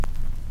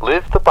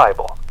Live the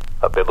Bible,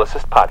 a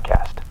Biblicist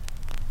podcast.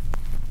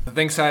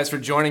 Thanks, guys, for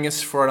joining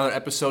us for another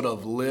episode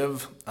of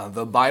Live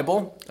the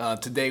Bible.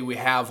 Today we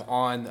have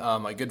on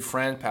my good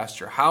friend,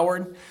 Pastor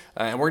Howard,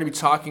 and we're going to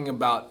be talking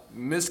about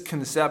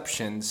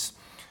misconceptions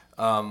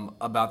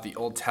about the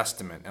Old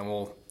Testament, and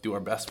we'll do our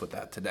best with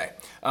that today.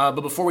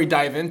 But before we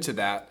dive into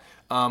that,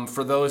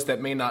 for those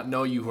that may not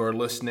know you who are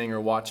listening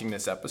or watching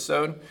this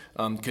episode,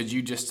 could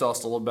you just tell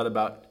us a little bit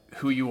about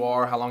who you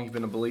are, how long you've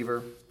been a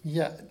believer?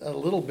 Yeah, a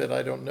little bit.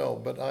 I don't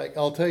know, but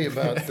I'll tell you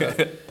about.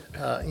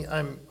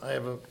 I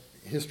have a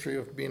history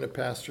of being a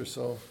pastor,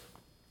 so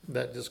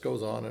that just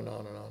goes on and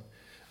on and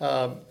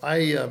on.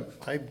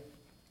 I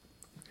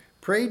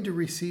prayed to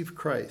receive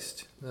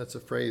Christ. That's a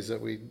phrase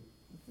that we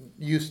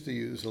used to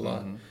use a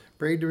lot. Mm-hmm.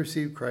 Prayed to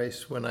receive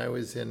Christ when I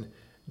was in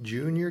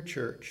junior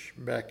church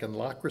back in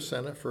La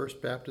Crescenta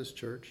First Baptist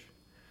Church.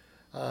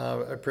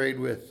 I prayed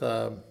with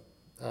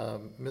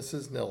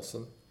Mrs.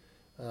 Nelson,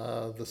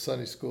 the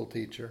Sunday school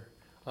teacher,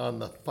 on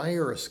the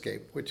fire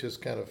escape, which is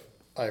kind of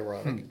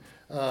ironic,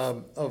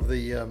 of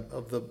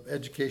the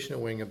educational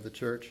wing of the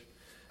church,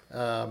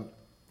 and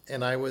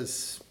it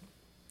was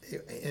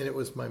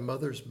my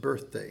mother's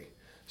birthday,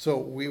 so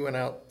we went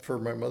out for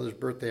my mother's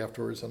birthday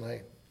afterwards, and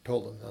I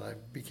told them that I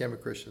became a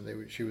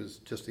Christian. She was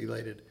just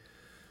elated.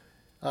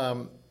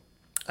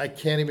 I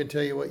can't even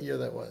tell you what year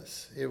that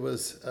was. It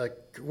was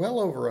well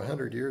over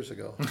 100 years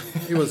ago.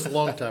 It was a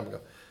long time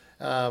ago.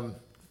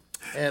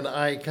 And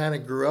I kind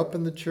of grew up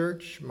in the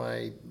church.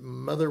 My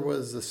mother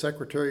was the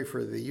secretary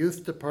for the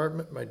youth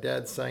department. My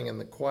dad sang in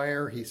the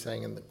choir. He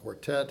sang in the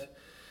quartet.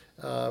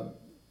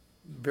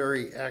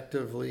 Very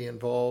actively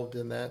involved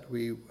in that.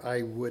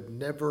 I would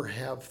never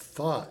have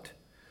thought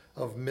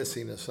of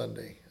missing a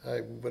Sunday.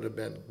 I would have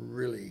been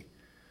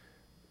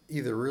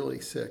either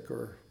really sick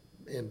or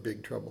in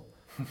big trouble.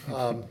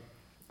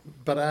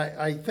 But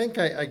I think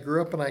I grew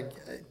up and I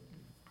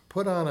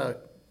put on a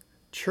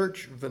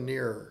church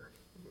veneer,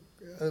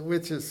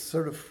 which is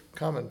sort of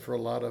common for a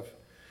lot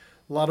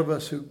of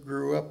us who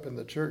grew up in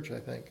the church, I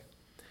think.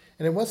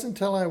 And it wasn't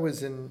until I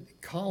was in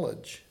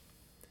college,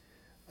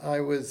 I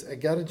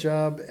got a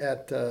job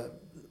at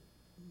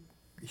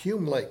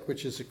Hume Lake,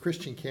 which is a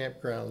Christian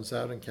campgrounds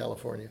out in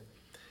California.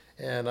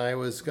 And I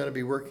was going to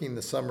be working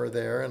the summer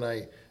there, and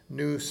I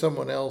knew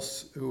someone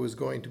else who was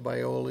going to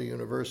Biola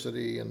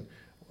University and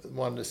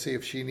wanted to see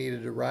if she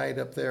needed a ride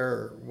up there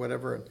or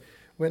whatever. And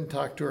went and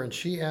talked to her, and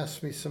she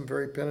asked me some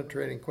very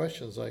penetrating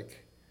questions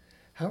like,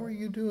 how are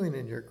you doing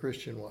in your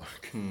Christian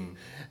walk?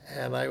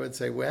 And I would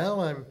say,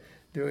 well, I'm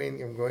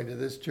going to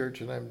this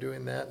church and I'm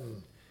doing that.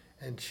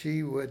 And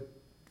she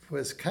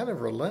was kind of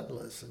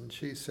relentless. And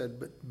she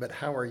said, but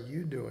how are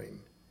you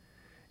doing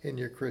in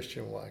your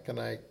Christian walk? And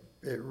it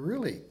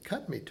really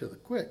cut me to the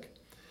quick.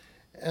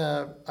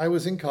 I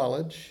was in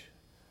college.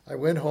 I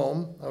went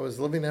home. I was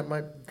living at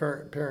my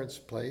parents'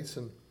 place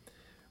and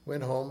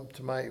went home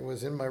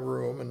was in my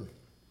room, and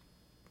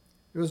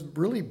it was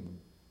really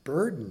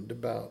burdened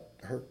about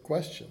her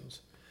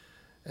questions.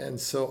 And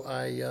so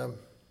I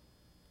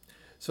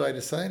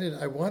decided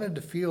I wanted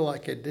to feel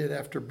like I did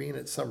after being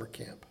at summer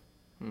camp.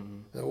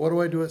 Mm-hmm. Now, what do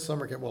I do at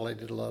summer camp? Well, I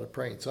did a lot of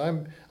praying.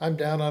 So I'm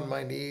down on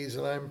my knees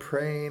and I'm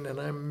praying and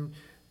I'm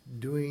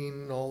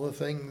doing all the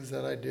things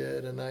that I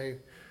did, and I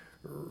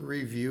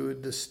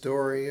reviewed the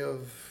story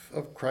of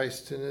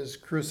Christ and his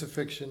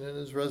crucifixion and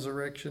his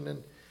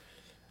resurrection,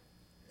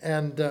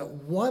 and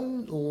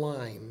one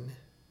line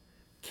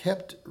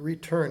kept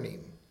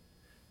returning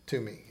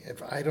to me.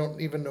 If I don't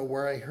even know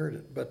where I heard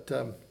it, but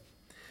the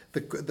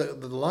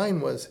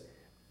line was,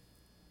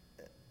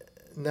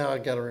 now I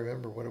got to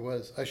remember what it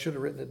was. I should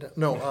have written it down.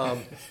 No,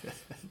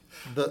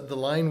 the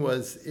line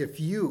was, if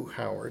you,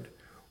 Howard,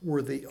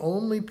 were the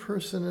only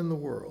person in the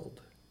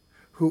world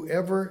who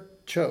ever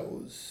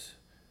chose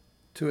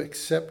to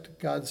accept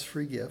God's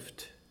free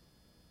gift,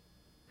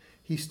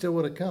 he still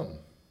would have come.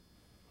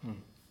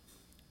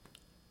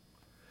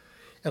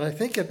 And I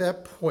think at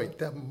that point,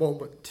 that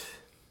moment,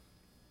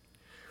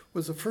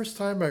 was the first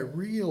time I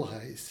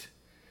realized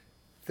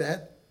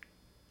that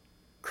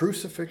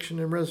crucifixion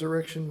and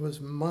resurrection was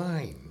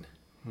mine.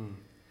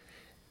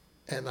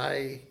 And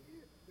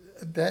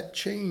that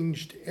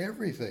changed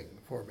everything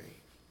for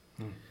me.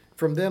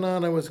 From then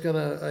on, I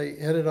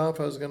headed off.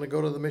 I was going to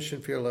go to the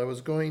mission field. I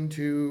was going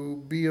to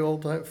be a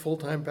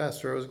full-time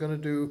pastor. I was going to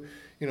do,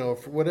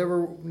 for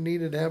whatever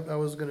needed to happen, I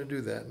was going to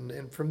do that.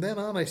 And from then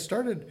on, I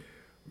started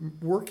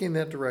working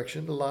that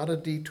direction. A lot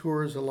of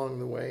detours along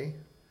the way.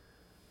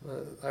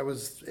 I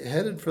was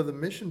headed for the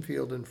mission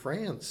field in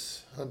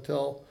France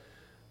until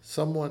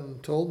someone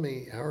told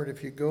me, Howard,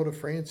 if you go to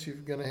France, you're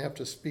going to have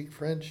to speak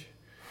French.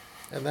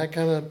 And that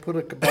kind of put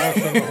a kibosh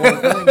on the whole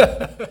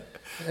thing.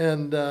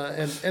 And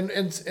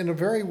a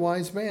very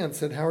wise man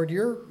said, Howard,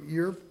 your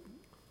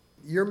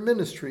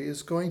ministry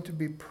is going to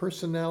be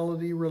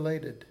personality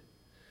related.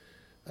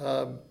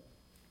 And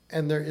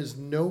there is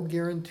no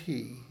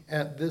guarantee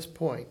at this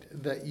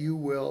point that you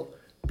will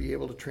be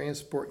able to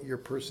transport your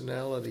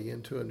personality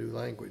into a new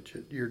language.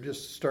 You're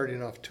just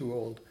starting off too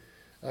old.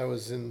 I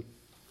was in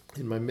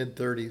my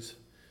mid-30s,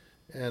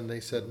 And they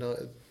said, no,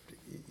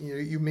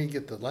 you may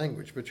get the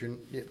language, but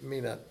it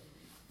may not,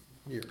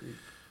 your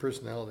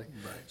personality.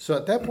 Right. So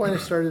at that point, I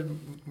started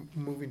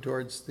moving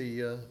towards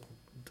a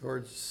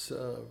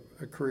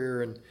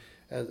career and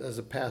as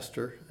a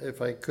pastor.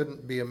 If I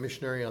couldn't be a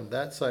missionary on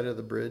that side of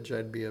the bridge,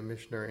 I'd be a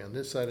missionary on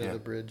this side of the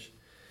bridge.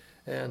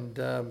 And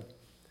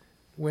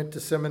went to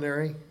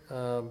seminary.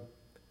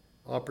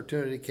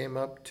 Opportunity came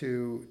up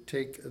to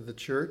take the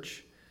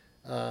church.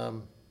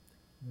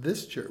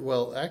 This church,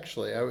 well,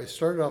 actually, I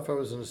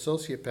was an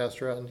associate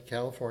pastor out in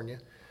California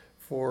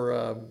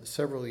for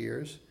several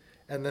years.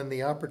 And then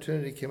the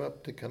opportunity came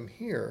up to come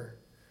here.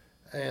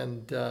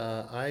 And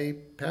I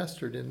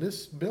pastored in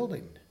this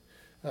building.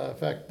 In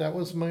fact, that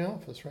was my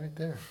office right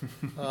there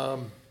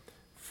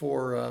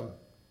for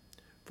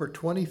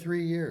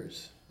 23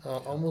 years,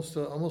 almost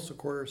a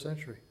quarter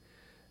century.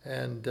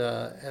 And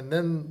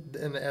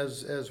then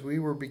as we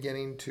were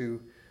beginning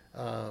to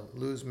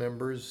lose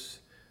members,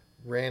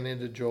 ran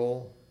into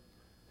Joel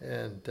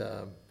and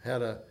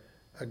had a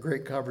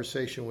great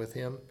conversation with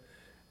him.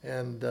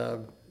 And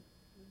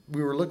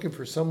we were looking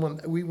for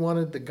someone. We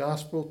wanted the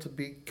gospel to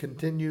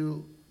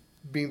continue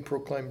being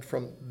proclaimed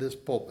from this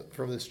pulpit,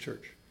 from this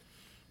church.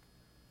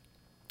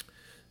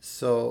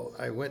 So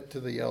I went to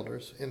the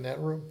elders in that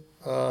room,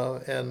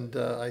 and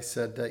I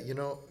said,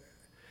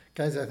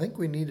 guys, I think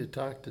we need to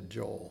talk to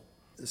Joel.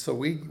 So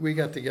we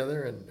got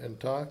together and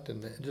talked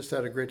and just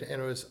had a great time.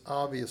 And it was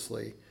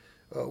obviously,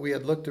 we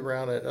had looked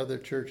around at other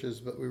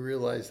churches, but we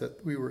realized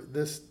that we were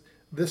this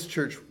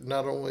church,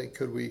 not only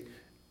could we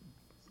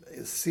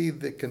see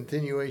the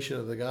continuation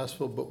of the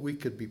gospel, but we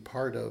could be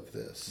part of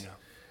this.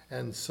 Yeah.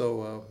 And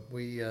so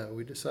we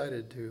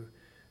decided to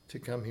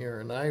come here.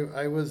 And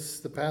I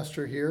was the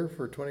pastor here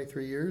for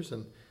 23 years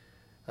and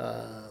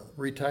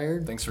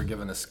retired. Thanks for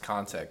giving us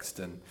context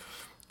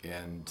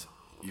and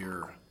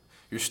your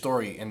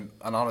story. And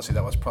honestly,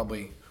 that was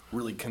probably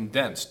really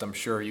condensed. I'm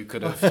sure you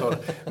could have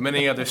told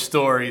many other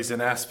stories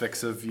and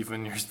aspects of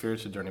even your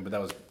spiritual journey, but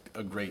that was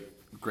a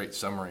great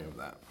summary of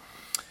that.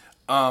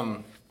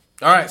 All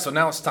right, so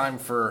now it's time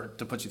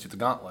to put you through the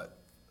gauntlet.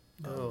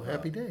 Oh,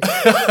 happy day.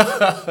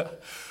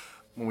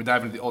 When we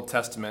dive into the Old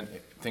Testament,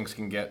 things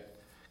can get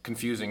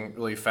confusing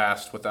really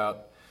fast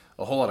without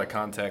a whole lot of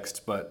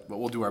context, but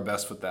we'll do our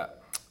best with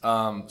that.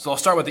 So I'll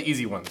start with the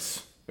easy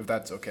ones, if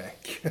that's okay.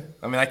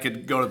 I mean, I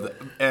could go to the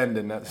end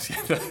and that's...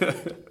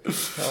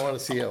 I want to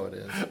see how it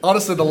is.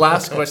 Honestly, the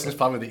last question is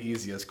probably the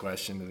easiest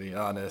question, to be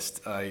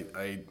honest.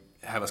 I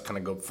have us kind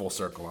of go full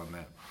circle on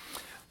that.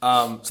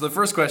 So the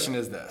first question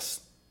is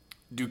this.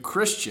 Do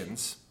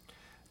Christians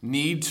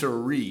need to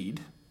read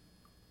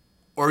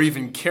or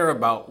even care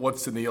about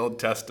what's in the Old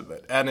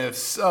Testament? And if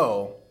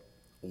so,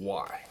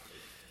 why?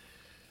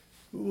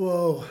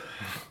 Whoa.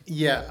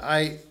 Yeah,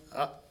 I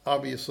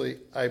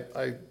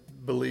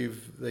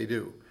believe they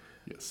do.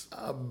 Yes.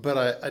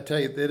 But I tell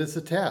you, it is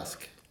a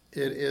task.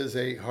 It is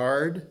a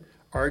hard,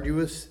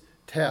 arduous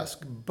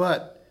task.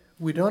 But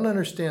we don't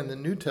understand the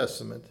New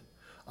Testament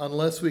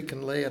unless we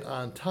can lay it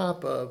on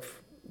top of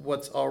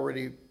what's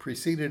already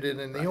preceded it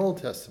in the Old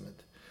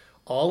Testament.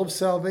 All of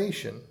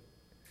salvation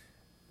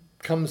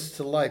comes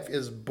to life,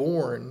 is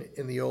born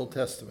in the Old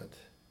Testament.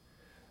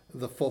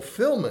 The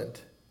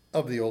fulfillment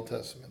of the Old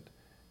Testament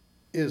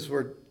is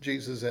where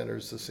Jesus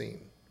enters the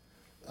scene.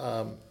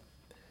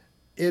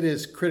 It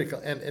is critical,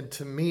 and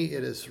to me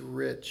it is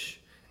rich,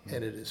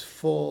 and it is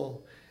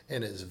full,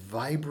 and is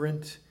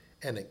vibrant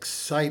and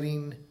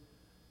exciting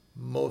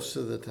most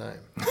of the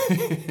time.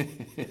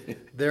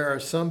 There are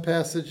some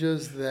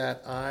passages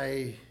that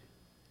I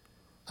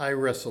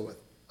wrestle with.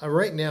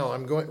 Right now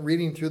I'm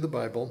reading through the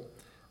Bible,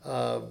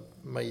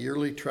 my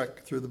yearly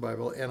trek through the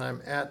Bible, and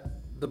I'm at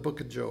the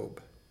book of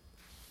Job.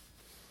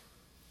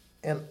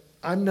 And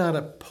I'm not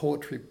a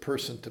poetry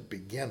person to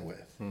begin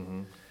with.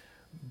 Mm-hmm.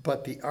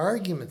 But the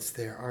arguments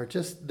there are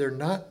they're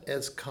not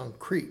as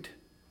concrete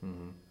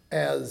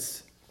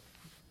as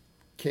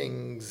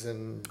Kings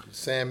and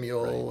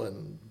Samuel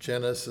and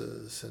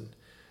Genesis. And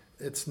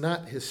it's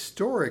not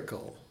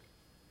historical.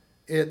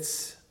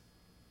 It's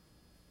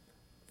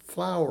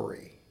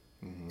flowery.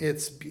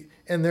 Mm-hmm.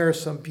 And there are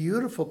some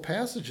beautiful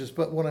passages,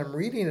 but when I'm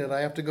reading it,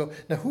 I have to go,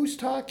 now who's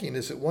talking?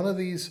 Is it one of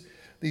these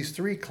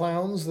three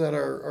clowns that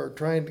are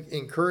trying to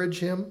encourage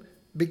him?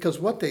 Because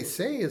what they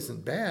say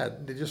isn't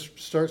bad. It just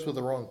starts with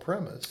the wrong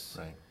premise.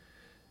 Right.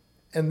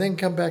 And then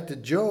come back to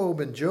Job,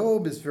 and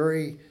Job is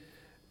very,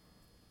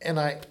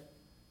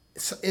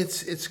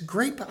 it's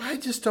great, but I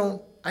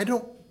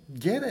don't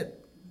get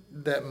it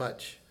that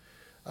much.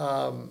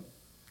 And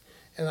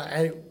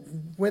I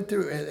went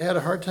through, had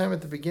a hard time at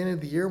the beginning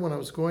of the year when I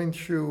was going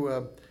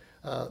through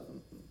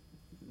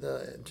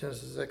the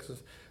Genesis,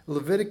 Exodus,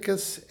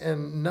 Leviticus,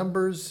 and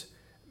Numbers.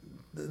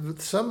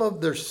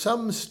 There's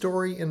some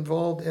story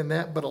involved in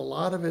that, but a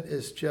lot of it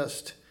is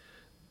just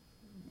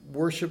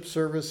worship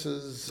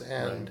services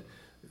and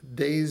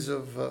days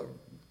of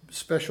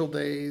special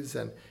days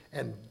and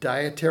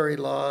dietary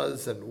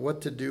laws and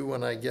what to do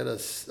when I get a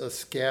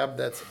scab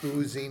that's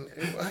oozing.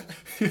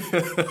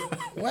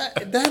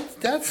 What?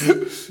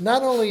 That's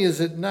not only is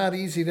it not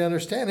easy to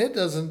understand,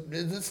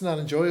 it's not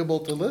enjoyable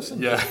to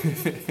listen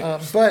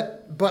to.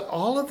 But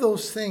all of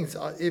those things,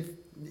 if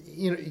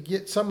you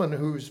get someone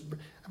who's,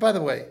 by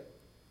the way,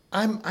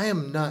 I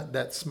am not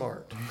that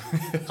smart.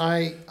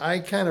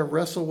 I kind of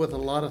wrestle with a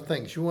lot of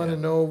things. You want to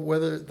know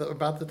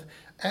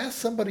ask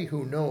somebody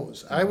who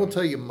knows. I will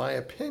tell you my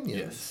opinions.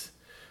 Yes.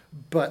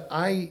 But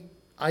I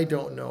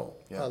don't know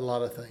a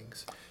lot of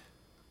things.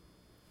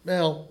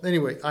 Well,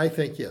 anyway, I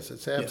think, yes,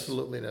 it's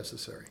absolutely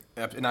necessary.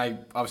 And I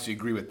obviously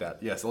agree with that.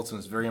 Yes, ultimately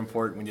it's very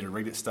important. We need to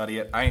read it, study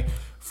it. I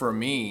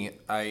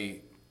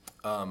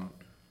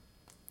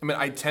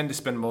tend to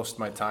spend most of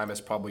my time,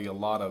 as probably a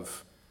lot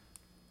of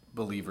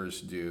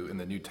believers do, in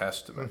the New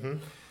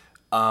Testament.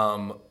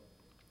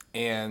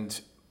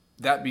 And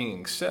that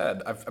being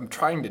said, I'm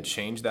trying to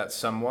change that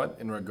somewhat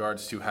in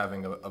regards to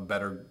having a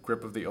better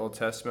grip of the Old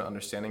Testament,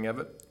 understanding of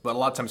it. But a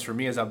lot of times for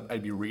me, as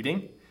I'd be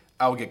reading,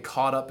 I would get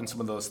caught up in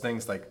some of those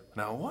things like,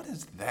 now what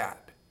is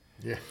that?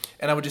 Yeah.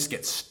 And I would just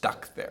get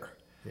stuck there.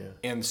 Yeah.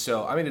 And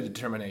so I made a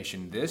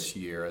determination this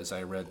year as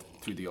I read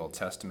through the Old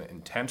Testament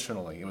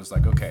intentionally. It was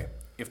like, okay,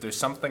 if there's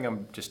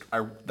something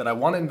that I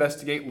want to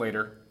investigate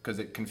later because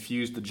it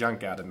confused the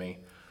junk out of me,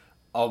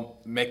 I'll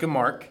make a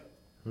mark,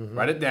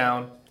 write it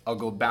down, I'll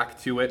go back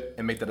to it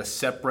and make that a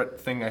separate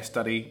thing I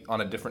study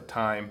on a different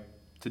time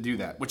to do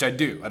that, which I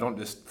do. I don't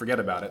just forget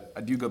about it.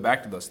 I do go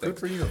back to those things. Good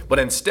for you. But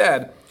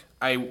instead,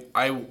 I'm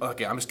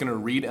just going to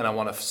read and I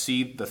want to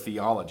see the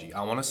theology.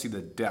 I want to see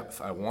the depth.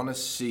 I want to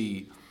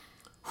see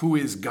who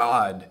is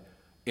God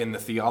in the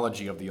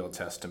theology of the Old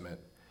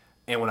Testament.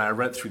 And when I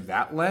read through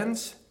that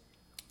lens,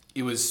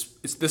 this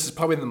is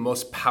probably the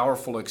most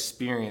powerful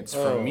experience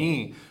for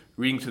me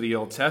reading through the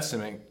Old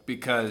Testament,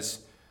 because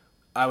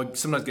I would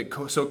sometimes get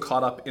so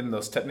caught up in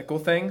those technical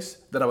things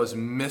that I was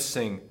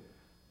missing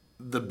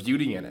the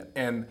beauty in it.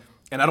 And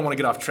I don't want to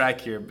get off track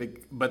here,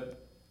 but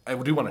I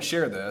do want to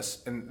share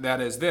this, and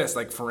that is this.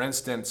 Like, for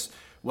instance,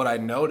 what I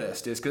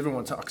noticed is, because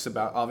everyone talks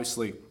about,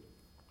 obviously,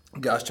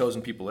 God's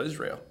chosen people,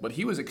 Israel, but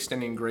he was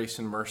extending grace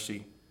and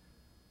mercy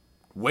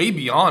way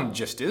beyond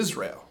just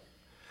Israel.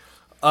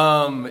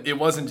 It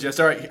wasn't just,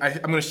 all right,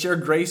 I'm going to share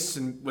grace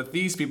with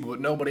these people, but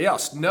nobody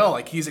else. No,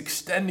 like, he's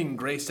extending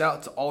grace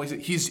out to all.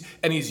 He's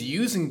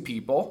using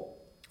people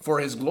for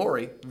his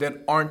glory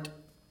that aren't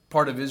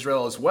part of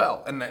Israel as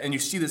well. And you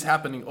see this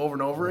happening over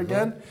and over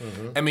again.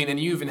 I mean, and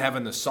you even have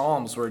in the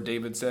Psalms where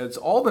David says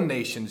all the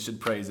nations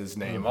should praise his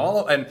name.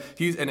 And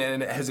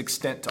it has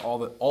extent to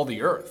all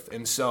the earth.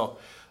 And so,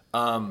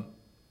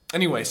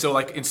 anyway, so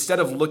like, instead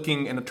of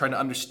looking and trying to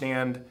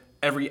understand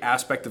every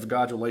aspect of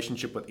God's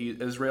relationship with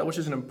Israel, which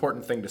is an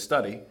important thing to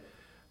study,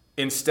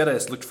 instead I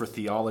just looked for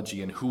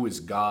theology and who is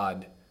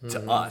God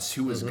to us,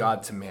 who is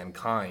God to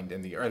mankind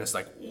and the earth. It's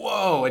like,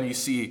 whoa, and you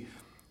see,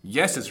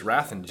 yes, his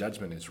wrath and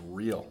judgment is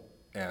real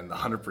and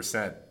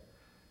 100%,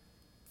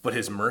 but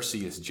his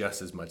mercy is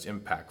just as much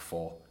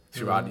impactful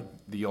throughout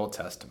the Old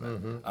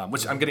Testament,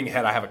 which I'm getting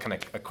ahead. I have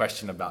a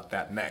question about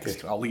that next.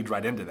 Okay. I'll lead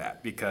right into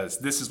that, because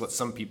this is what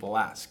some people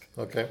ask.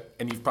 Okay.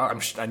 And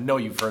I know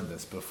you've heard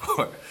this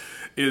before.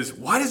 Is,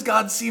 why does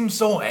God seem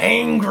so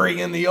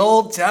angry in the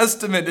Old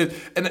Testament?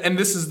 And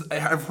this is,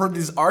 I've heard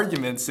these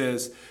arguments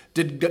is,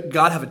 did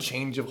God have a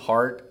change of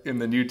heart in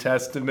the New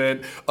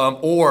Testament?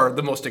 Or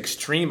the most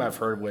extreme I've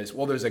heard was,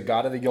 well, there's a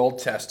God of the Old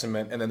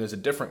Testament and then there's a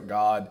different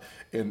God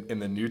in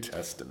the New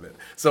Testament.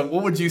 So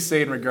what would you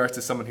say in regards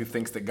to someone who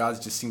thinks that God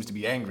just seems to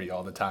be angry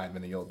all the time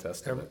in the Old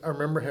Testament? I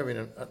remember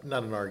having,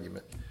 not an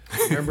argument,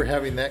 I remember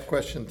having that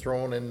question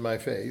thrown in my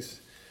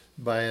face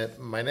by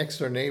my next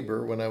door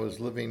neighbor when I was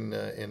living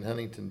in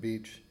Huntington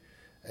Beach,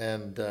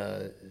 and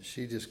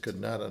she just could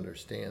not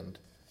understand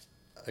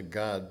a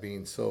God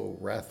being so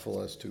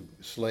wrathful as to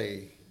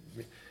slay.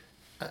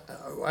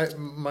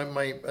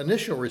 My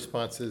initial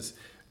response is,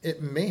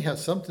 it may have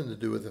something to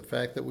do with the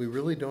fact that we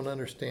really don't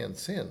understand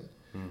sin.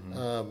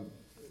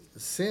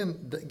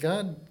 Sin,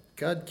 God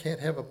can't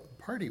have a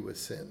party with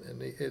sin,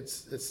 and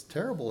it's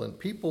terrible. And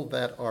people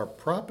that are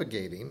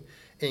propagating,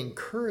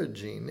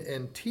 encouraging,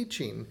 and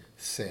teaching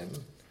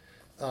sin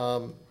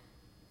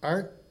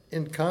aren't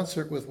in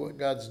concert with what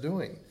God's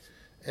doing.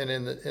 And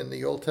in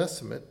the Old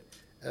Testament,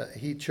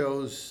 he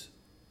chose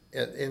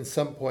in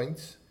some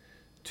points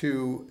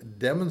to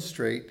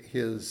demonstrate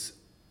his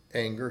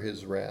anger,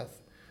 his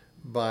wrath,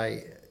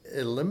 by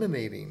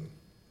eliminating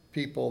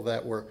people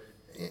that were,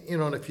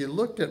 and if you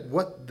looked at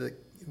what the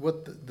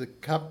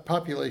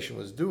population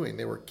was doing,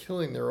 they were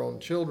killing their own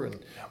children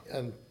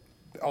and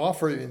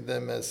offering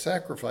them as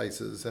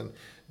sacrifices and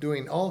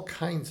doing all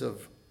kinds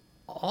of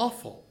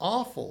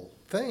awful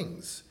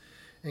things.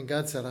 And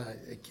God said,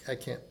 I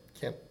can't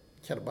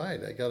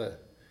abide. I gotta.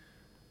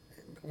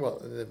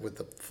 Well,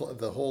 with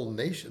the whole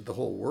nation, the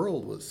whole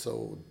world was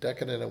so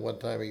decadent at one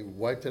time. He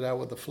wiped it out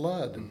with the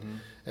flood,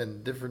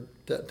 and different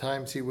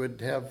times he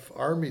would have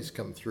armies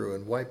come through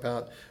and wipe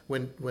out.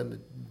 When the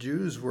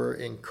Jews were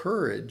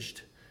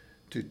encouraged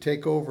to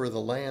take over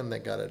the land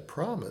that God had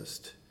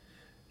promised,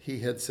 he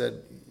had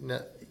said,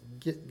 "Now,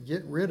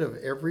 get rid of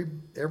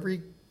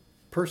every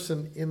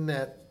person in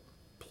that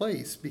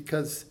place,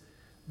 because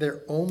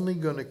they're only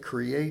going to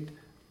create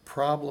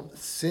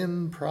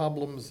sin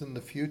problems in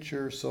the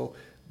future." So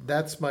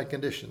that's my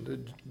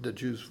condition. The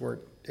Jews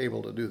weren't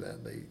able to do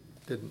that. They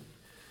didn't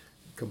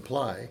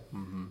comply.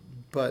 Mm-hmm.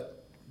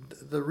 But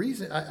the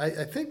reason,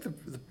 I think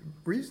the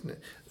reason,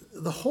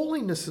 the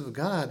holiness of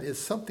God is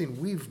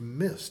something we've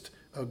missed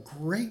a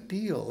great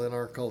deal in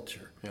our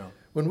culture. Yeah.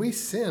 When we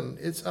sin,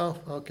 it's, oh,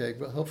 okay,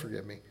 well, he'll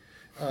forgive me.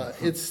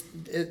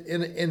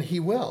 And he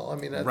will. I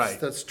mean,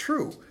 that's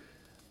true.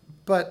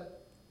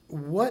 But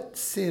what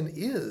sin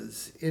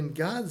is, in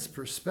God's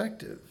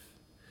perspective,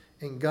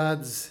 in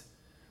God's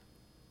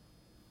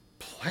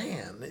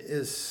plan,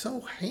 is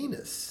so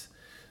heinous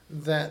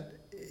that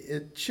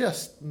it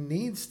just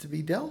needs to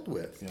be dealt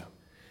with. Yeah.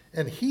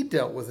 And he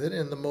dealt with it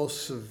in the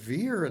most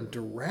severe and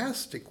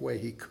drastic way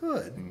he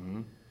could.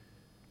 Mm-hmm.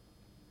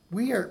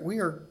 We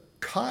are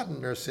caught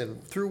in our sin.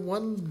 Through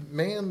one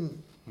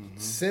man, mm-hmm.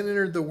 sin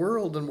entered the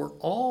world, and we're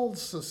all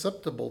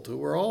susceptible to.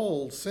 We're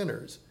all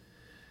sinners.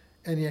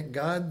 And yet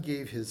God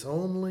gave his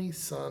only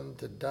son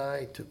to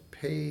die,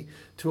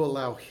 to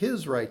allow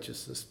his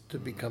righteousness to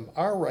become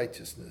our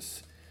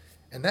righteousness.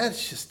 And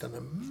that's just an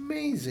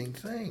amazing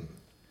thing.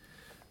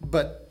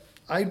 But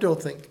I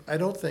don't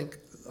think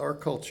our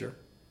culture,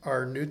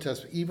 our New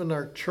Testament, even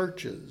our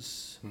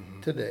churches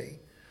mm-hmm. today,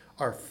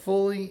 are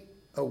fully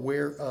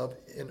aware of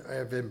and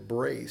have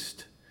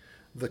embraced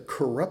the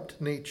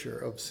corrupt nature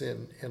of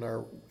sin in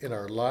our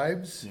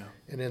lives yeah.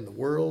 and in the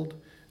world.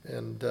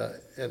 And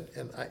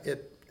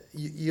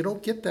you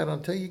don't get that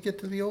until you get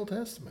to the Old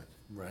Testament.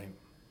 Right.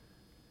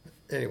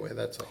 Anyway,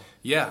 that's all.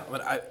 Yeah,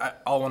 but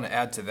I want to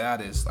add to that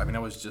is, I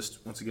was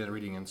just, once again,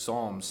 reading in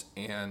Psalms,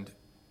 and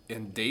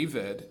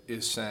David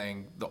is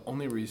saying the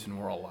only reason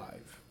we're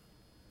alive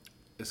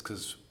is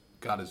because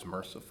God is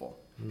merciful.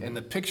 Mm-hmm. And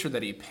the picture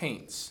that he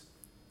paints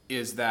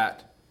is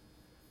that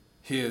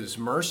his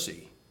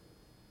mercy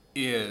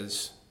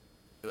is,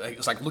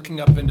 it's like looking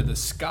up into the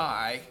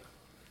sky,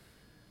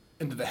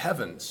 into the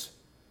heavens.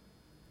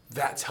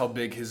 That's how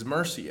big his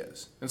mercy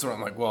is. And so I'm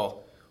like,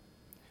 well,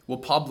 we'll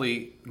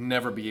probably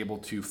never be able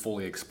to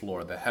fully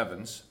explore the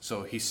heavens.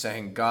 So he's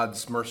saying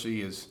God's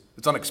mercy it's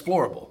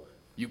unexplorable.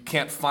 You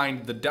can't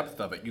find the depth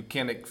of it. You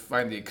can't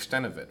find the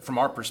extent of it. From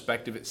our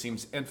perspective, it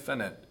seems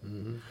infinite.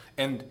 Mm-hmm.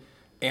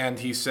 And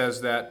he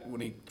says that when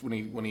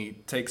he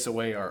takes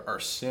away our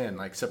sin,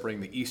 like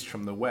separating the east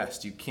from the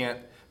west, you can't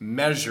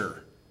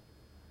measure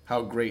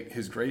how great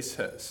his grace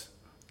is.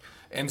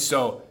 And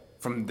so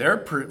from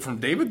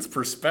David's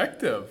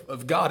perspective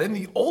of God in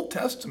the Old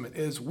Testament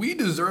is, we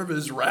deserve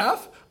his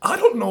wrath. I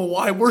don't know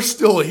why we're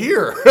still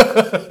here.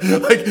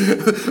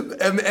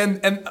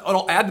 And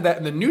I'll add to that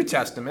in the New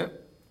Testament.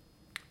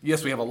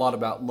 Yes, we have a lot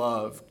about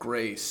love,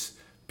 grace,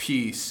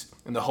 peace,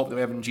 and the hope that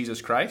we have in Jesus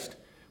Christ.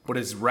 But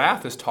his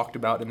wrath is talked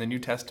about in the New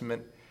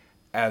Testament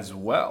as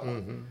well.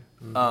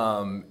 Mm-hmm.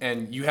 Mm-hmm.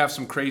 And you have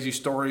some crazy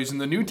stories in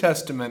the New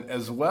Testament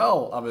as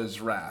well of his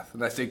wrath.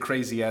 And I say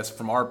crazy as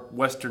from our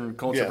Western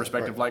culture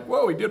perspective, right. Like,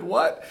 whoa, he did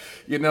what?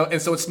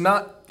 And so it's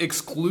not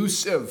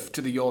exclusive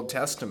to the Old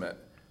Testament.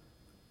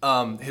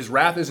 His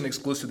wrath isn't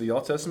exclusive to the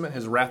Old Testament.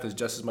 His wrath is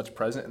just as much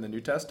present in the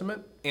New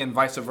Testament, and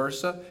vice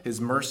versa. His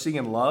mercy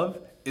and love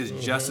is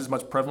mm-hmm. just as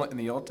much prevalent in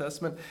the Old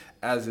Testament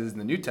as is in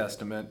the New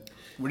Testament.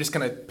 We're just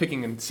kind of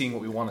picking and seeing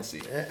what we want to see.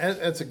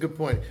 That's a good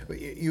point.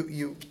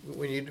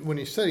 When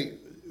you say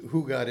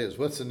who God is,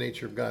 what's the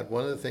nature of God?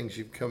 One of the things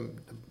the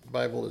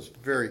Bible is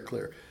very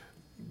clear.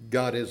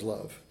 God is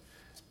love.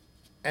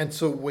 And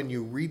so when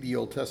you read the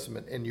Old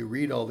Testament and you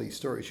read all these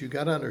stories, you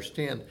got to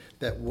understand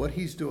that what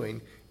he's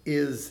doing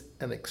is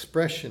an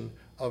expression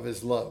of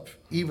his love,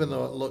 even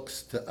though it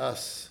looks to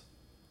us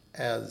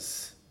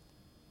as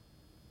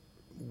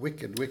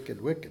wicked.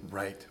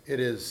 Right. It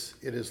is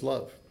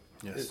love.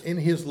 Yes. In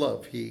his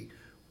love, he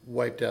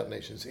wiped out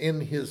nations.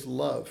 In his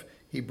love,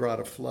 he brought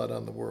a flood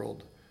on the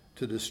world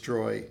to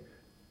destroy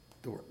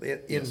the world.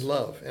 In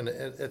love. And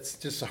it's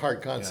just a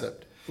hard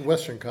concept. Yeah. The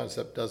Western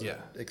concept doesn't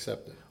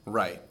accept it.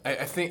 Right. I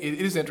think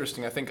it is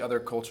interesting. I think other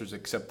cultures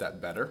accept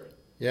that better.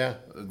 Yeah.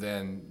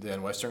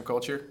 Than Western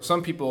culture.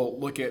 Some people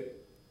look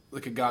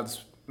at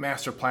God's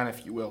master plan,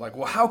 if you will, like,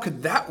 well, how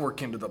could that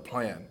work into the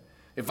plan?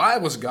 If I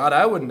was God,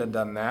 I wouldn't have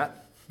done that.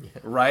 Yeah.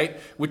 Right?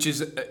 Which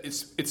is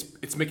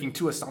it's making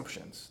two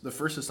assumptions. The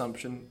first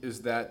assumption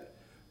is that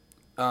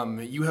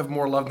you have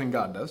more love than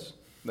God does.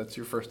 That's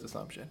your first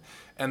assumption.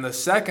 And the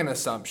second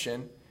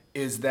assumption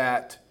is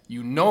that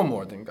you know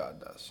more than God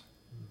does.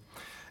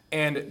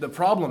 And the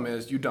problem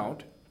is you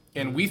don't.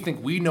 And we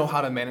think we know how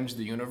to manage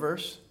the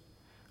universe.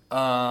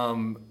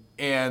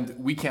 And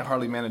we can't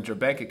hardly manage our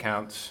bank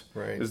accounts,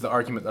 right. Is the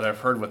argument that I've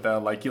heard with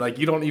that. Like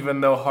you don't even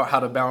know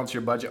how to balance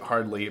your budget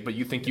hardly, but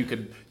you think you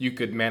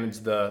could manage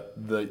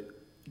the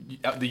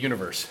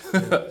universe.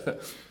 Yeah.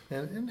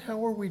 And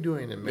how are we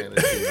doing in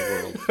managing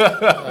the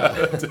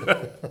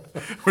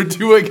world? We're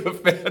doing a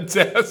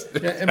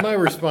fantastic. Yeah, and my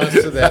response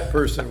to that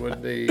person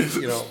would be,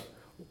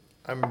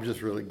 I'm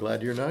just really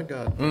glad you're not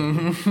God.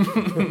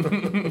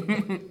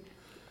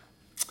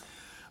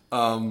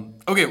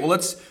 Okay, well,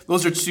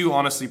 those are two,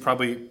 honestly,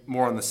 probably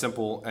more on the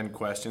simple end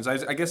questions.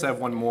 I guess I have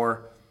one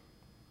more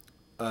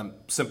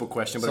simple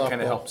question, but it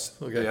kind of Softball. helps.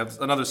 Okay. Yeah,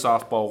 another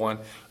softball one.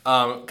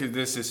 Because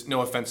this is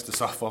no offense to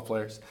softball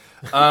players.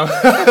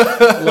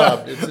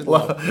 Lobbed. It's a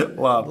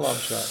lob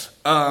shot.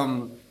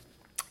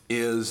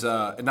 Is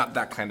not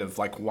that kind of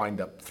like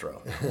wind-up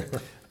throw.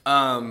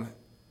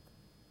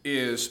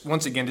 Is,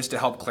 once again, just to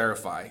help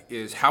clarify,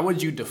 is how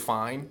would you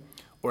define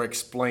or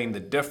explain the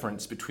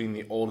difference between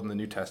the Old and the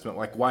New Testament?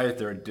 Like, why is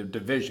there a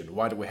division?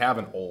 Why do we have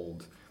an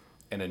Old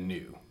and a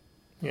New?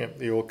 Yeah,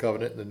 the Old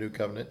Covenant and the New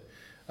Covenant.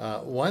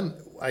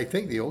 I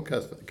think the Old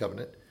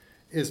Covenant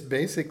is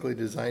basically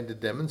designed to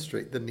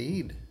demonstrate the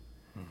need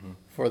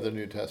for the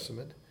New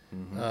Testament.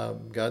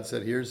 God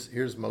said,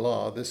 here's my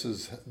law. This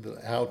is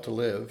how to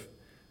live.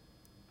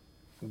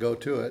 Go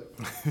to it.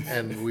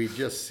 And we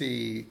just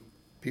see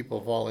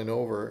people falling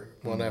over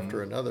one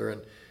after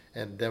another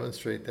and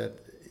demonstrate that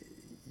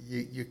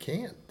you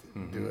can't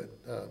do it.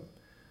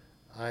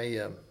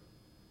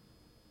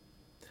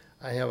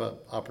 I have an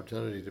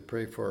opportunity to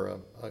pray for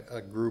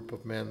a group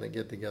of men that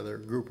get together, a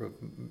group of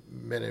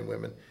men and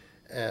women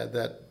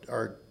that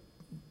are,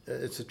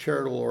 it's a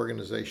charitable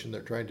organization.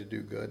 They're trying to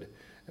do good,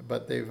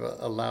 but they've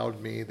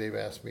they've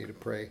asked me to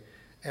pray.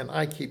 And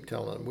I keep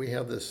telling them, we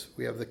have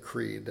the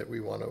creed that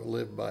we want to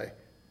live by.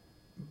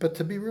 But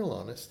to be real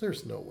honest,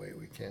 there's no way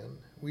we can.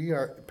 We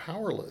are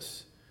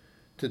powerless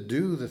to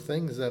do the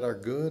things that are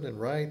good and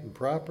right and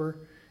proper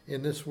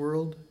in this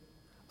world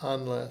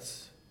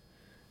unless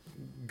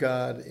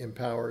God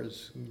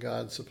empowers,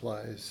 God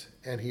supplies,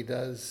 and He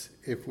does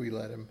if we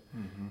let Him.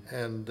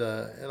 And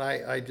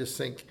I just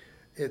think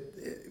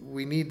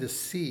we need to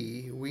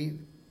see, we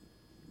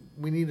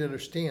need to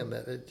understand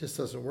that it just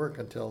doesn't work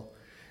until,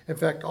 in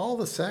fact, all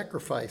the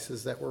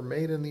sacrifices that were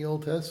made in the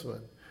Old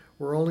Testament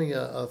were only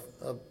a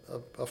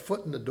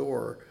foot in the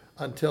door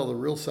until the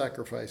real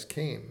sacrifice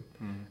came.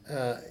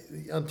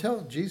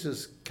 Until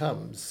Jesus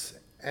comes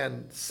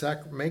and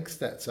makes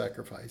that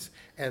sacrifice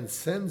and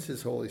sends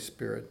His Holy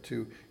Spirit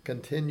to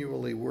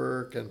continually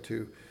work and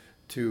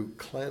to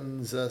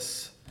cleanse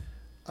us,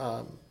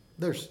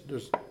 there's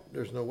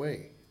no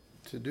way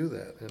to do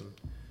that.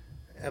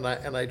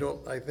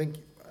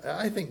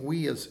 I think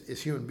we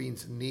as human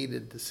beings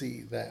needed to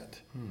see that.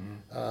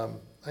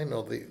 I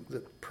know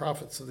the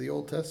prophets of the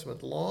Old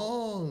Testament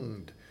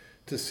longed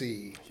to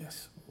see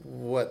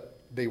what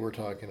they were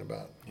talking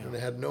about. Yeah. And they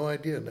had no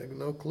idea,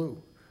 no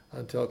clue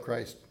until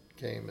Christ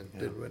came and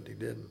did what He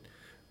did.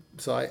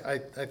 So I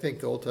think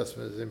the Old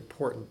Testament is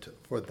important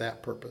for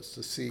that purpose,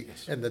 to see.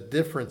 Yes. And the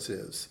difference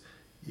is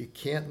you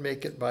can't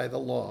make it by the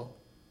law.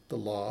 The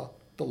law.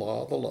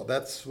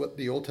 That's what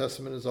the Old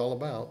Testament is all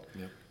about.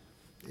 Yep.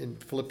 In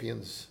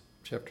Philippians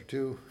chapter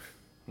 2,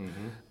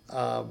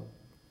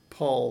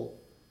 Paul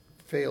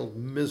failed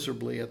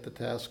miserably at the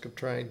task of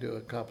trying to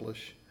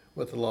accomplish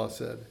what the law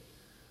said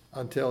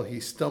until he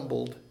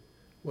stumbled,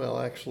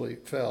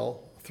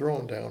 fell,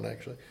 thrown down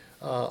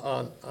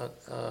on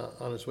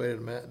his way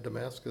to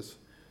Damascus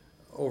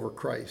over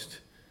Christ,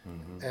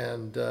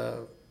 and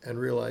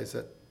realized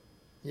that,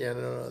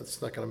 no,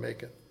 it's not going to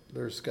make it.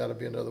 There's got to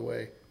be another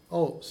way.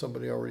 Oh,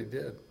 somebody already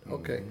did.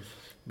 Okay,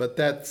 but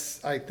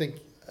I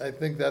think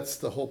that's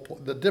the whole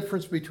point. The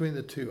difference between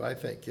the two, I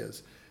think,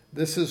 is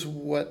this is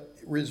what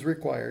is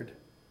required,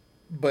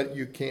 but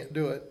you can't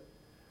do it.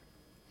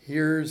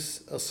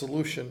 Here's a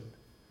solution,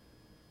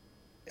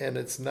 and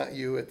it's not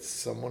you, it's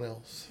someone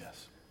else.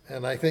 Yes.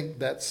 And I think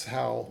that's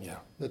how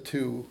the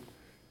two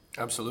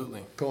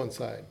absolutely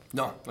coincide.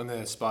 No, I think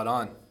that's spot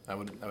on. I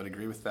would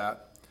agree with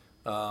that.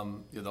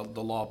 The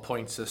law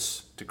points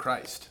us to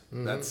Christ.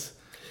 That's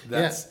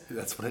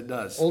what it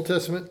does. Old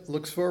Testament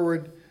looks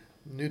forward,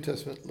 New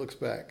Testament looks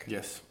back.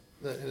 Yes.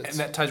 And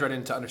that ties right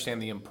in to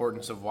understand the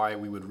importance of why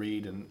we would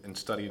read and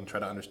study and try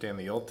to understand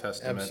the Old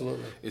Testament.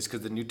 Absolutely. Is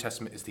because the New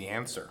Testament is the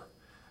answer.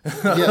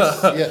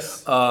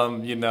 Yes.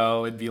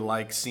 It'd be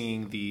like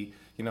seeing the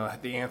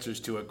answers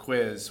to a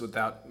quiz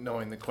without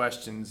knowing the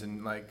questions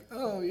and like,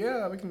 oh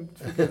yeah, we can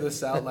figure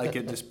this out. Like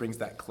it just brings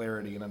that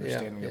clarity and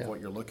understanding of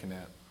what you're looking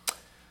at.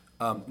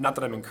 Not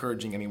that I'm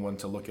encouraging anyone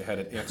to look ahead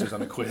at answers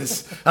on a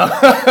quiz.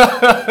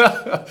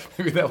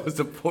 Maybe that was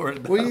a poor.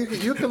 Well,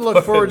 you can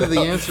look forward to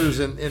the answers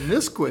in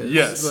this quiz.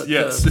 Yes, but,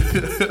 yes.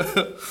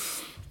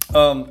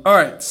 All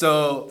right,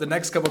 so the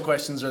next couple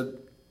questions are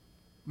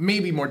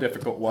maybe more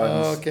difficult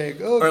ones.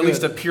 Okay, or at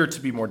least appear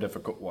to be more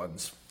difficult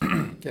ones.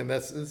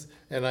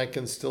 And I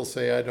can still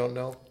say I don't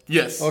know?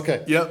 Yes.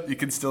 Okay. Yep, you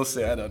can still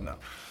say I don't know.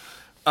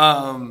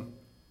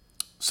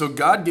 So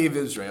God gave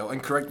Israel,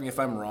 and correct me if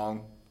I'm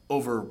wrong,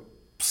 over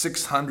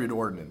 600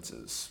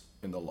 ordinances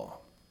in the law.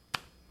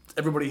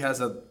 Everybody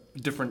has a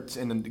different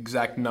in an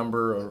exact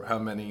number or how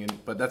many,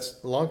 but that's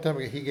a long time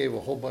ago. He gave a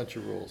whole bunch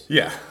of rules.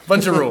 Yeah,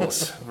 bunch of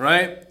rules,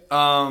 right?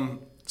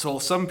 So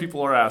some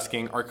people are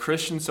asking, are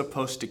Christians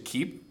supposed to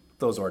keep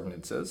those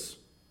ordinances?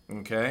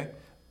 Okay,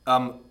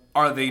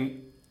 are they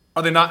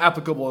not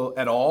applicable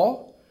at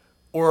all,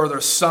 Or are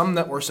there some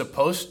that we're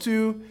supposed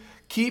to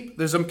keep?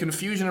 There's some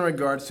confusion in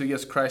regards to,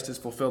 yes, Christ has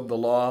fulfilled the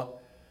law,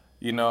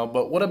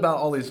 but what about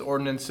all these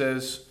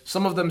ordinances?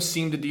 Some of them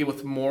seem to deal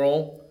with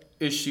moral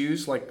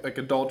issues like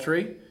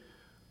adultery.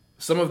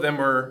 Some of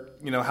them are,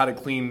 how to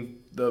clean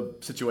the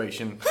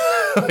situation,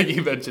 like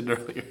you mentioned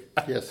earlier.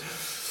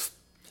 Yes.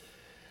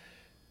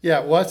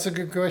 Yeah, well, that's a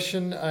good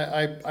question.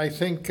 I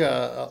think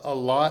a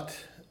lot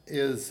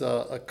is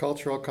a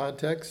cultural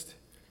context.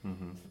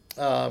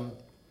 Mm-hmm.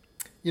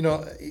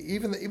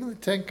 Even the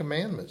Ten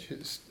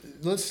Commandments.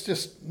 Let's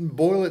just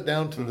boil it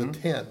down to the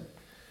 10.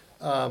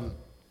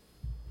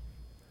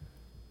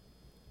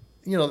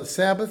 The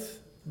Sabbath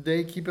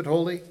day, keep it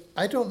holy.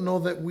 I don't know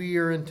that we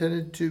are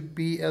intended to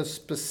be as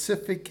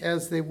specific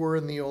as they were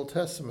in the Old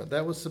Testament.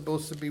 That was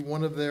supposed to be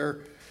one of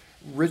their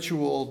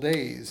ritual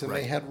days, and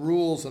They had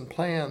rules and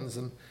plans,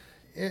 and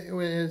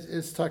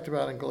it's talked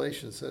about in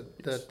Galatians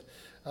that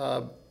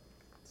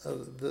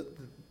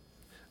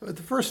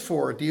the first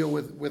 4 deal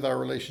with our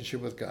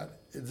relationship with God.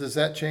 Does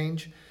that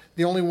change?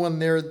 The only one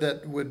there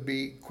that would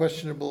be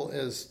questionable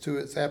as to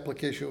its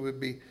application would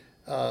be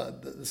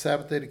the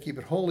Sabbath day to keep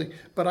it holy.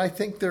 But I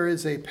think there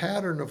is a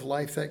pattern of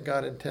life that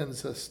God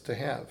intends us to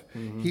have.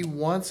 Mm-hmm. He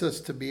wants us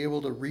to be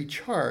able to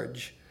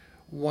recharge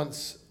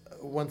once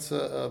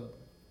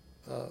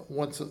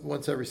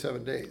every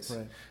 7 days.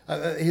 Right.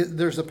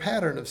 There's a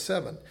pattern of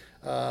 7.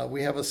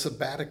 We have a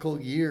sabbatical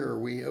year.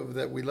 We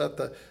let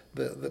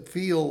the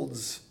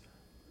fields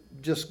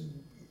just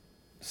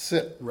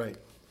sit. Right.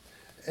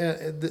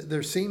 And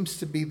there seems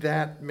to be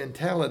that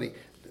mentality.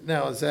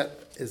 Now, is that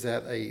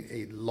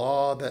a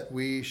law that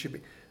we should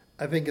be?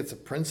 I think it's a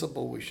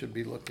principle we should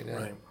be looking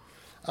at.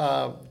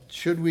 Right.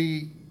 Should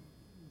we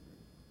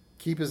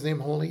keep His name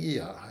holy?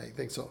 Yeah, I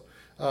think so.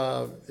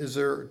 Is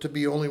there to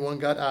be only one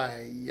God?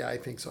 Yeah, I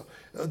think so.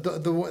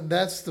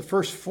 That's the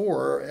first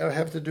 4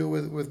 have to do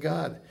with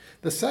God.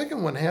 The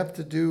second one have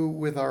to do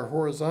with our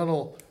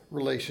horizontal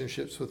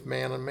relationships with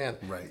man and man.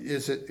 Right.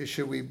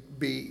 Should we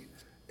be?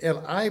 And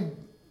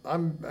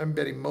I'm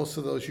betting most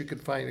of those you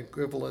could find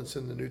equivalents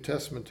in the New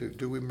Testament to.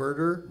 Do we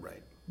murder?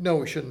 Right. No,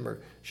 we shouldn't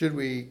murder. Should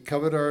we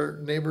covet our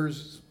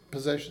neighbor's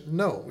possessions?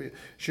 No.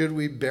 Should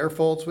we bear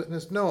false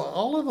witness? No.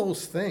 All of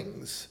those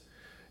things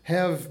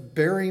have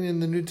bearing in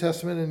the New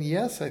Testament, and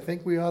yes, I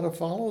think we ought to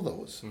follow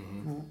those.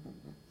 Mm-hmm.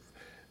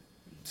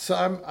 So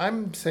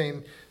I'm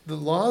saying the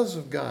laws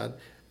of God,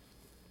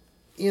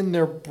 in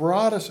their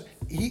broadest,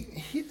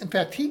 in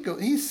fact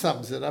he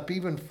sums it up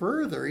even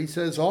further. He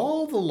says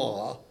all the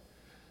law,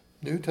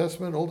 New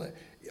Testament, Old,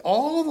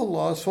 all the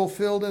law is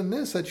fulfilled in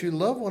this, that you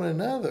love one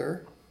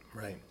another.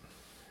 Right.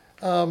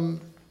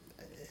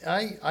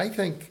 I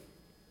think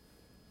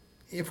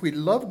if we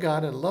love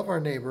God and love our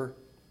neighbor,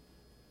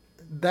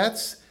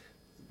 that's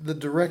the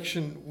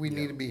direction we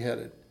need to be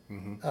headed.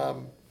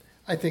 Mm-hmm.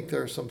 I think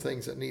there are some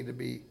things that need to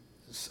be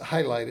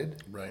highlighted.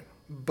 Right.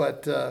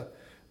 But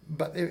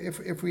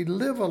if we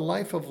live a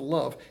life of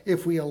love,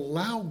 if we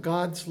allow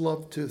God's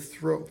love to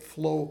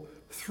flow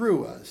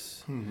through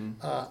us, mm-hmm.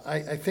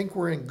 I think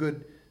we're in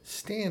good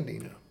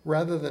standing. Yeah.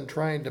 Rather than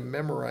trying to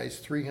memorize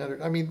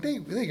 300. I mean,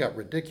 they got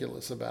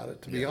ridiculous about it,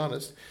 to be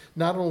honest.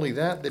 Not only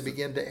that, they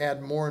began to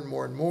add more and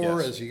more and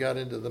more as you got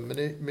into the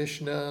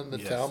Mishnah and the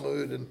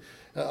Talmud and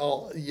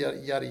all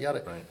yada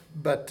yada. Right.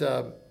 But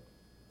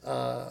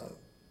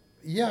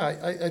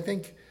I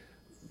think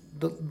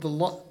the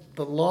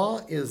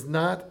law is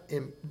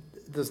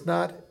does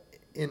not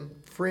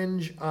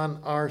infringe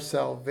on our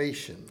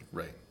salvation.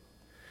 Right.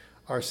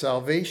 Our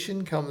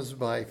salvation comes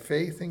by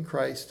faith in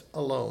Christ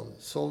alone,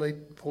 soli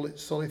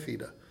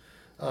fide,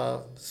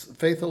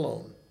 faith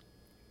alone.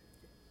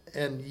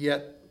 And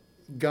yet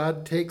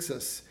God takes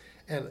us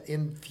and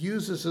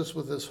infuses us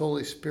with His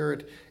Holy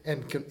Spirit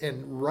and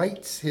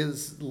writes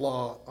His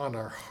law on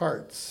our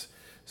hearts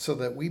so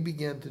that we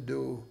begin to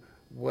do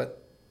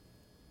what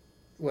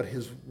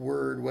His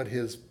word, what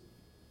His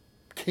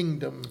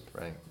kingdom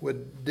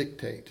would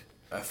dictate.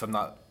 If I'm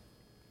not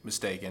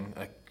mistaken,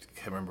 I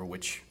can't remember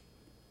which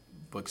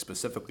book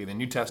specifically, the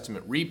New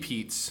Testament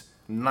repeats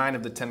 9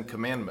 of the 10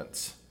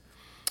 Commandments.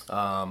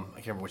 I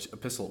can't remember which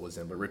epistle it was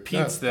in, but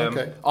repeats them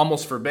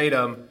almost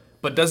verbatim,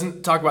 but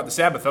doesn't talk about the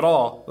Sabbath at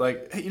all.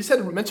 Like, hey, you just had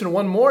to mention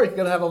one more, you've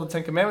got to have all the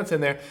 10 Commandments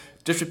in there.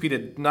 Just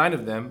repeated 9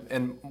 of them,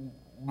 and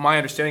my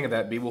understanding of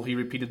that he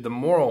repeated the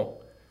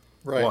moral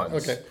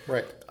ones. Okay,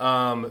 right.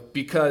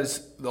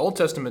 Because the Old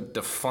Testament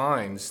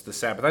defines the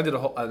Sabbath. I did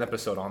an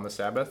episode on the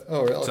Sabbath.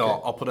 Oh, really? Okay. So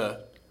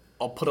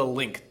I'll put a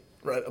link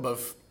right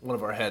above one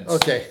of our heads.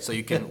 Okay. So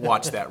you can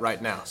watch that right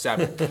now,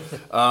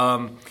 Sabbath.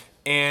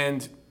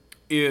 And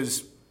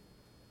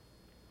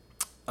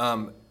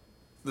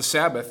the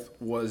Sabbath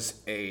was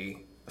a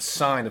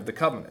sign of the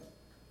covenant.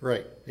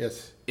 Right,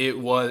 yes.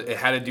 It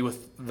had to do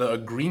with the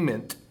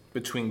agreement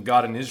between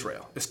God and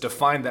Israel. It's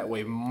defined that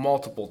way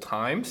multiple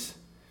times,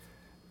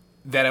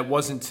 that it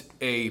wasn't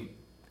a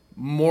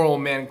moral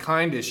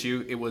mankind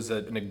issue, it was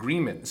an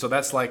agreement. So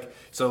that's like,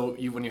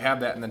 when you have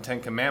that in the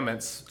Ten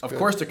Commandments, of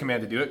course they're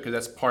commanded to do it because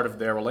that's part of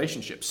their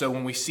relationship. So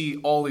when we see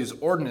all these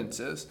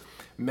ordinances,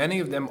 many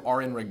of them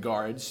are in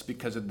regards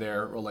because of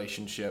their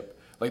relationship,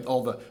 like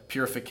all the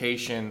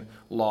purification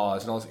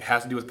laws and all this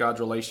has to do with God's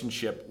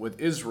relationship with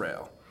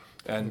Israel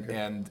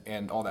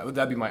and all that.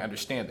 That'd be my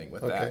understanding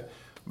with that.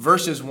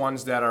 Versus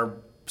ones that are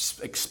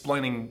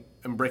explaining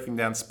and breaking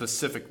down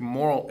specific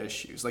moral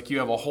issues. Like you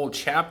have a whole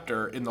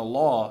chapter in the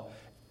law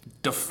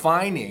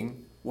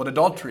defining what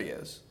adultery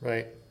is.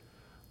 Right.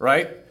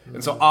 Mm-hmm.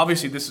 And so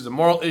obviously this is a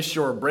moral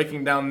issue or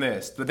breaking down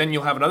this. But then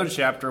you'll have another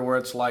chapter where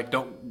it's like,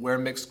 don't wear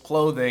mixed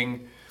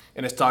clothing,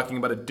 and it's talking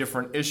about a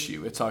different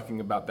issue. It's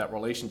talking about that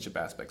relationship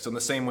aspect. So in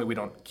the same way we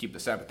don't keep the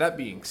Sabbath. That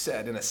being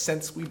said, in a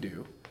sense we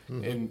do.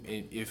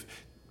 If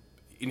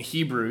in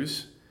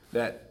Hebrews,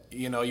 that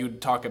you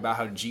would talk about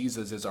how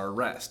Jesus is our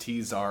rest.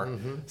 He's our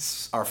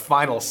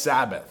final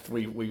Sabbath.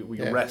 We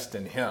rest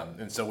in Him,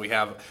 and so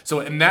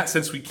in that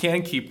sense we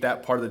can keep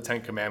that part of the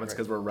Ten Commandments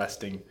because we're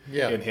resting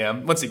in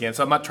Him. Once again,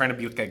 so I'm not trying to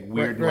be like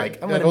weird,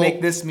 like I'm going to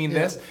make this mean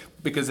this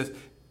because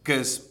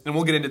and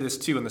we'll get into this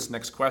too in this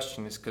next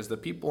question, is because the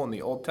people in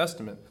the Old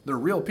Testament, they're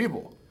real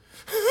people.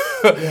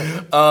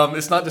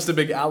 It's not just a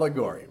big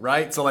allegory,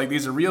 right? So like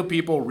these are real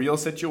people, real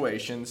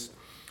situations,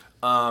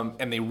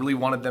 and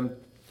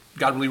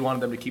God really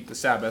wanted them to keep the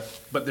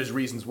Sabbath, but there's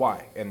reasons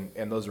why,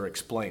 and those are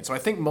explained. So I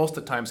think most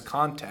of the times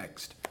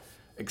context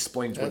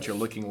explains what you're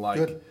looking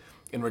like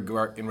in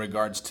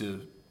regards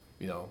to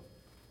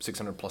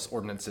 600 plus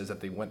ordinances that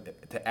they went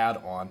to add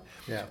on.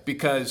 Yeah.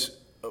 Because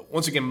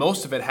once again,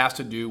 most of it has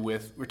to do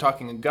with, we're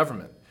talking in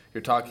government.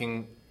 You're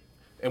talking,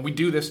 and we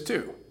do this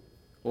too.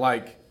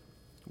 Like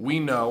we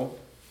know,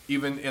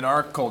 even in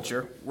our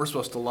culture, we're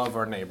supposed to love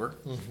our neighbor.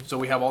 So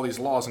we have all these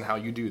laws on how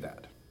you do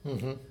that.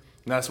 And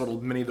that's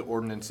what many of the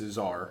ordinances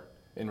are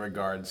in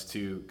regards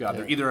to God.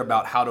 They're either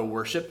about how to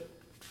worship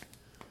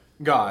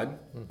God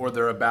or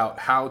they're about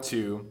how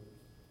to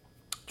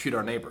treat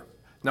our neighbor.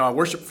 Now, our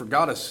worship for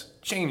God has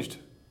changed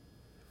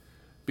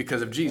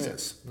because of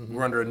Jesus.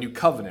 We're under a new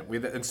covenant.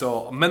 And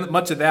so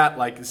much of that,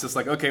 like, it's just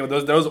like, okay,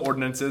 well, those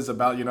ordinances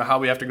about, how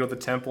we have to go to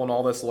the temple and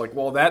all this, like,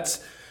 well,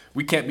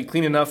 we can't be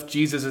clean enough.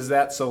 Jesus is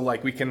that, so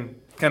like we can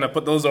kind of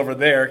put those over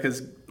there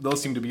because those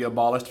seem to be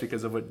abolished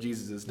because of what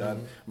Jesus has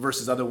done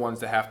versus other ones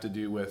that have to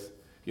do with,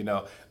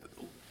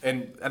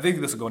 and I think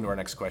this will go into our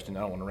next question. I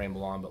don't want to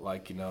ramble on, but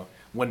like,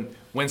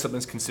 when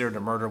something's considered a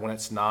murder, when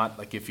it's not,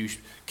 like if you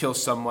kill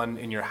someone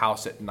in your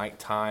house at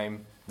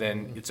nighttime,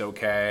 then it's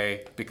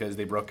okay because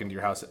they broke into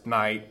your house at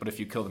night. But if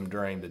you kill them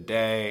during the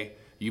day,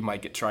 you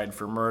might get tried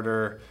for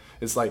murder.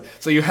 It's like,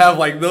 so you have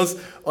like those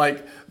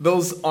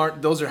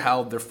are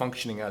how they're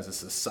functioning as a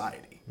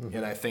society.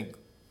 And I think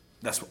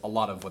that's a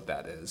lot of what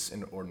that is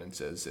in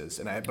ordinances is.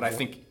 But I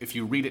think if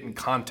you read it in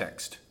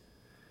context,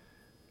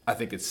 I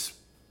think it's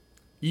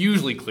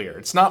usually clear.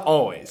 It's not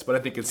always, but I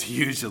think it's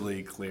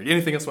usually clear.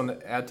 Anything else you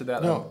want to add to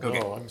that? No. Okay.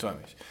 No,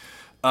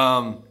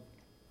 All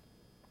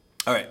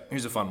right,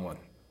 here's a fun one.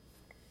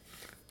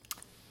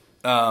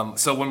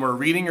 So when we're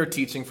reading or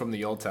teaching from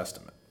the Old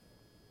Testament,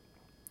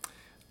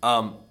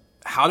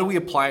 how do we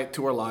apply it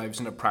to our lives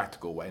in a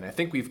practical way? And I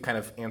think we've kind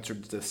of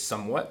answered this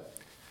somewhat.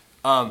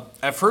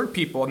 I've heard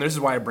people, and this is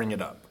why I bring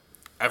it up,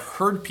 I've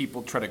heard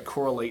people try to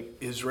correlate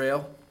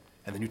Israel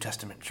and the New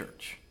Testament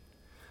church.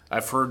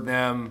 I've heard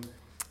them,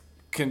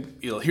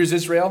 here's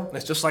Israel, and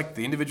it's just like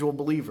the individual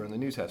believer in the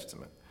New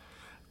Testament.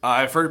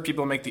 I've heard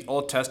people make the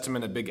Old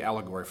Testament a big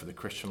allegory for the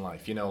Christian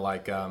life,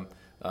 like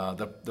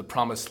the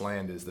promised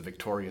land is the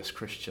victorious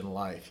Christian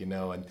life,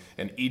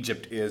 and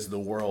Egypt is the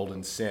world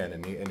and sin,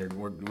 and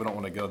we don't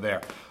want to go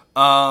there.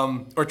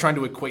 Or trying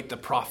to equate the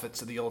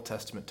prophets of the Old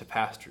Testament to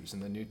pastors in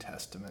the New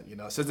Testament.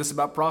 It says this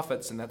about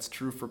prophets, and that's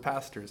true for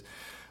pastors.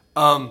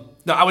 Now,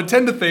 I would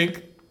tend to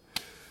think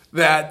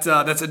that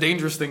that's a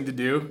dangerous thing to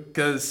do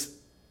because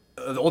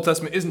the Old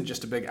Testament isn't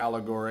just a big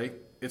allegory.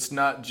 It's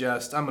not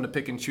just, I'm going to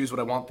pick and choose what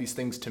I want these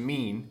things to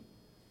mean.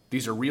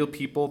 These are real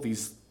people.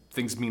 These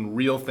things mean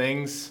real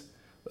things.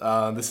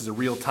 This is a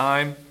real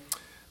time.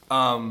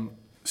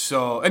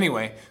 So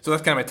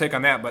that's kind of my take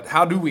on that. But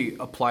how do we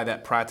apply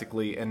that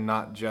practically and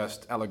not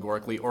just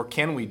allegorically? Or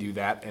can we do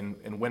that?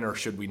 And when or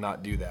should we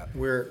not do that?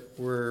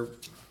 We're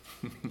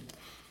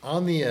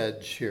on the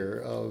edge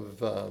here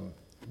of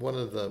one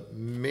of the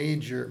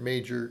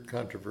major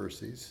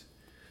controversies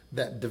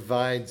that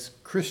divides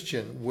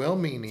Christian,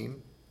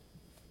 well-meaning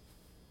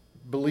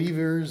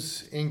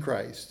believers in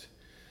Christ,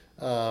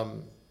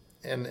 and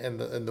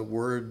the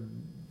word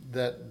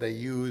that they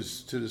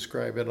use to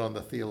describe it on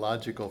the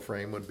theological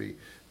frame would be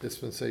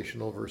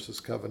dispensational versus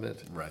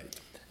covenant. Right.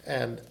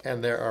 And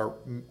there are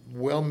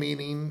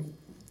well-meaning,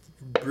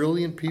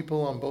 brilliant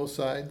people on both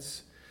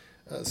sides.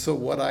 So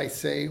what I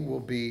say will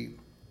be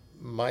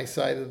my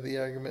side of the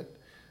argument.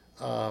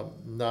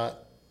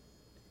 Not,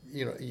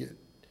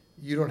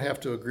 you don't have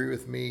to agree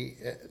with me.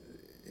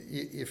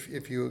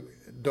 If you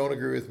don't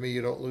agree with me,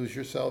 you don't lose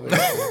your salvation.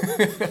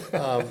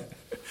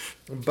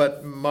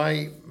 But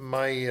my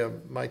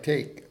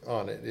take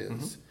on it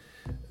is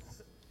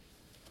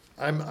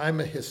I'm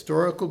a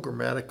historical,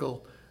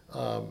 grammatical,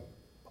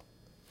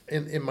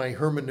 in my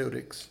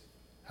hermeneutics.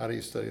 How do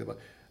you study the Bible?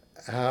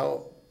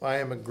 How I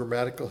am a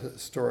grammatical,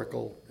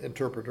 historical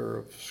interpreter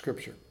of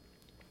Scripture.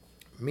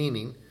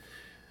 Meaning,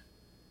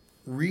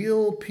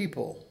 real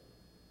people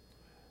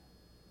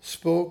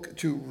spoke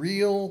to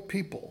real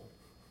people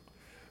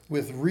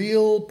with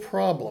real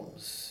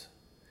problems,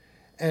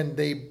 and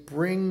they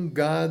bring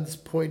God's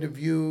point of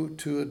view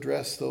to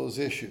address those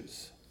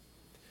issues.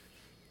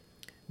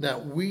 Now,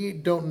 we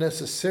don't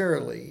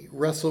necessarily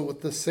wrestle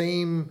with the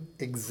same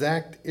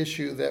exact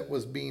issue that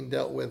was being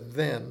dealt with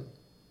then,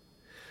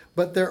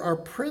 but there are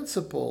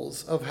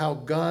principles of how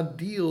God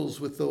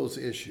deals with those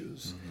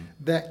issues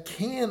that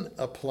can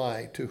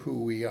apply to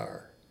who we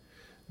are,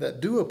 that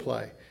do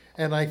apply.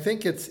 And I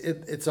think it's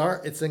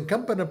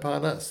incumbent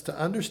upon us to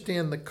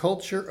understand the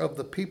culture of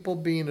the people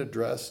being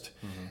addressed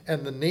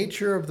and the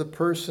nature of the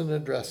person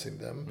addressing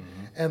them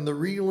and the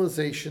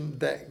realization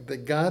that the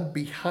God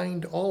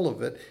behind all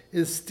of it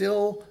is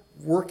still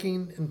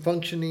working and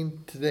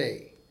functioning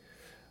today.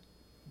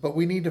 But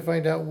we need to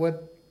find out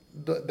what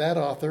that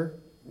author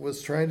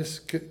was trying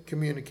to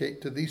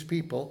communicate to these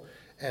people,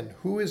 and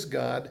who is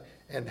God,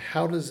 and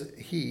how does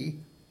he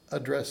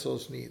address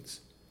those needs.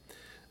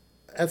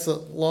 That's a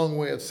long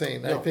way of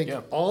saying I think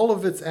all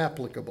of it's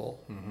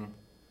applicable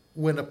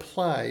when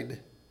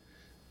applied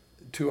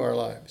to our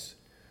lives.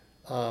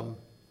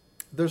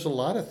 There's a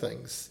lot of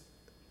things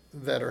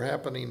that are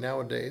happening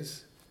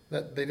nowadays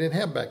that they didn't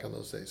have back in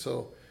those days.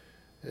 So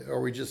are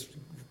we just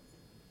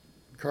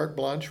carte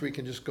blanche? We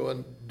can just go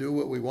and do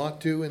what we want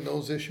to in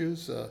those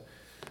issues?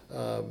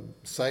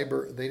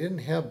 Cyber, they didn't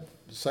have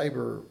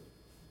cyber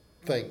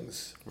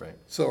things. Right.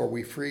 So are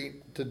we free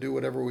to do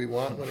whatever we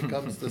want when it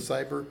comes to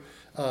cyber?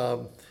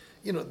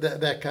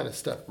 That kind of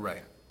stuff.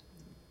 Right.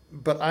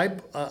 But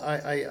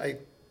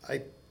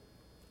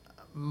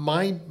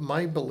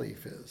my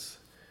belief is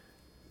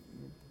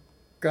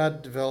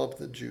God developed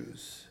the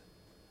Jews,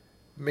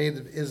 made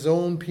his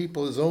own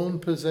people, his own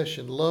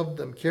possession, loved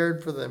them,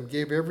 cared for them,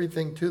 gave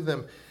everything to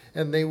them,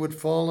 and they would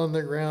fall on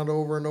the ground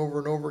over and over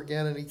and over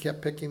again, and he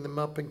kept picking them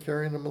up and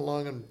carrying them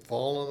along and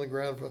fall on the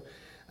ground.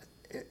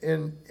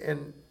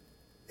 And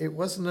it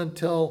wasn't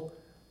until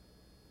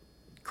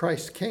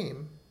Christ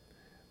came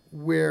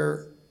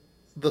where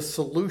the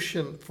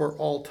solution for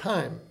all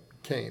time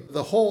came.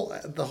 The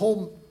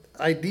whole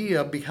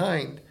idea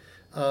behind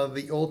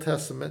the Old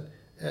Testament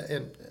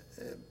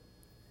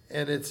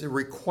and its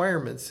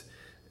requirements,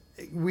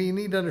 we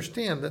need to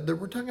understand that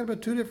we're talking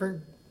about two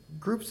different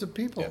groups of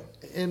people,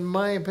 in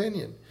my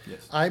opinion.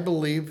 Yes. I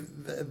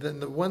believe that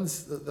the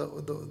ones,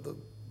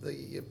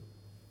 the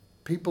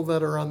people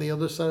that are on the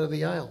other side of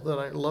the aisle that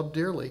I love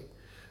dearly,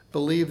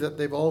 believe that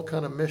they've all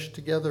kind of meshed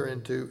together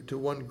into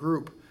one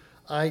group.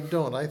 I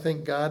don't. I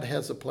think God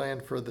has a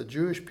plan for the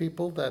Jewish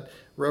people that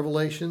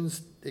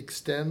Revelations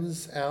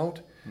extends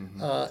out,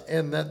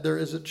 and that there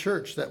is a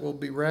church that will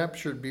be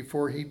raptured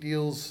before he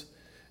deals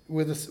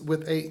with us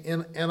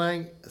and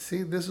I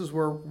see this is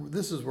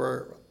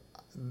where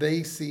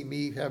they see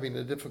me having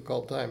a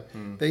difficult time.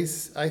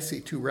 I see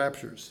two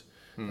raptures.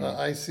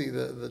 I see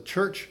the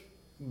church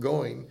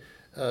going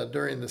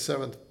during the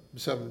seven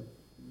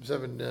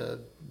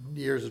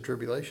years of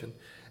tribulation,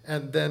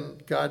 and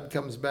then God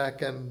comes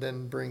back and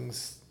then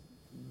brings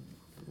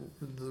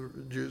the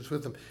Jews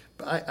with him.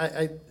 But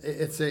I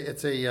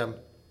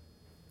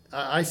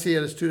see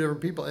it as two different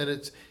people, and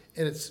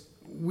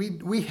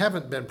we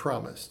haven't been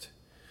promised.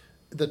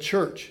 The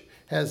church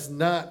has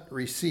not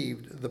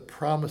received the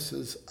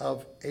promises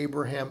of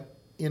Abraham,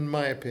 in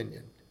my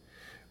opinion.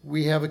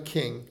 We have a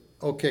king.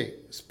 Okay,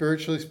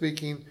 spiritually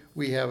speaking,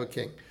 we have a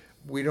king.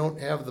 We don't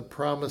have the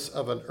promise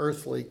of an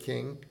earthly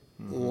king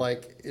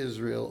like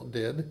Israel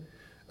did.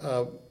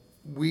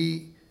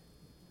 We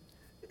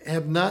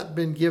have not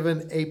been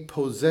given a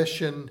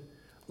possession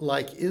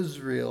like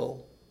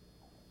Israel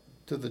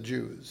to the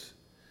Jews.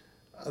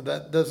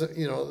 That doesn't,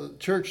 the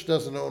church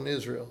doesn't own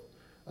Israel.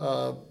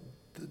 The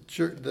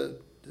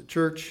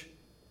church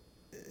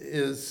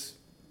is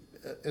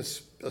a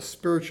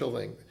spiritual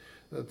thing.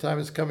 The time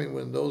is coming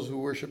when those who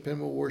worship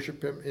him will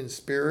worship him in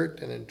spirit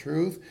and in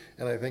truth.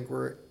 And I think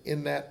we're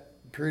in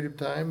that period of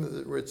time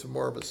where it's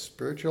more of a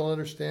spiritual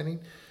understanding.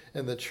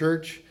 And the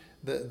church,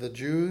 the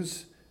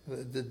Jews,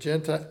 the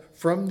Gentile,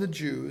 from the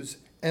Jews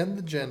and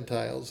the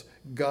Gentiles,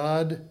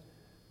 God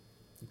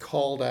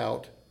called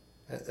out,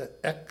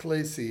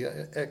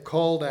 ecclesia,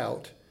 called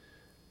out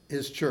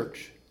his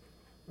church.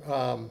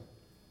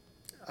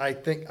 I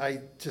think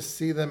I just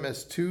see them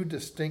as two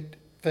distinct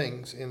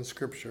things in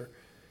Scripture.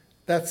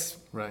 That's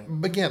right.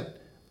 Again,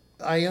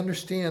 I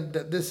understand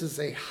that this is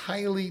a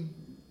highly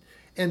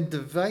and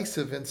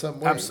divisive in some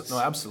ways.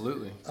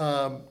 Absolutely.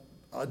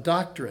 A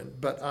doctrine,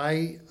 but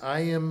I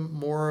am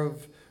more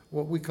of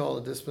what we call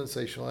a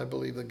dispensational. I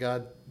believe that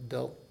God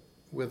dealt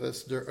with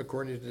us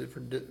according to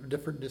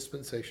different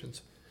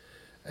dispensations,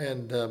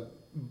 and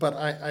but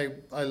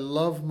I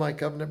love my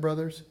covenant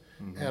brothers.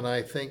 And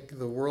I think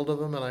the world of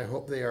them, and I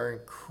hope they are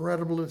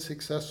incredibly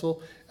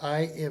successful.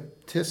 I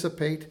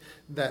anticipate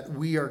that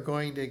we are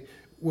going to,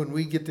 when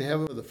we get to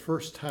heaven for the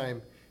first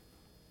time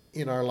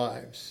in our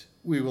lives,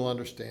 we will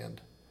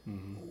understand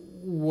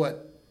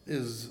what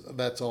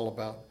that's all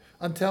about.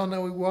 Until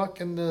now, we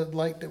walk in the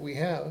light that we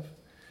have.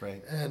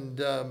 Right.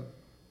 And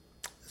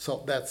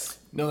so that's...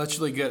 No, that's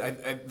really good.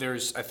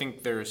 I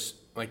think there's,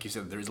 like you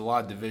said, there's a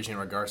lot of division in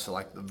regards to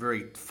like the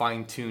very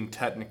fine-tuned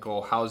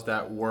technical, how's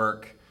that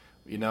work,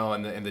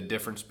 and the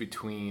difference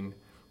between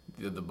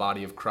the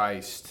body of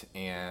Christ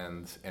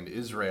and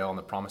Israel and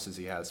the promises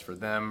he has for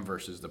them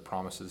versus the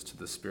promises to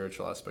the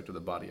spiritual aspect of the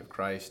body of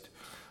Christ.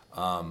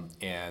 But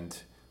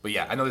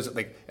yeah, I know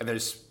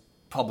there's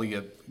probably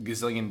a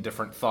gazillion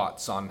different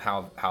thoughts on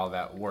how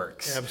that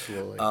works.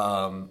 Absolutely.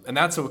 And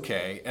that's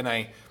okay. And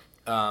I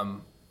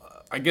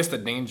guess the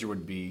danger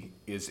would be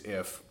is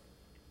if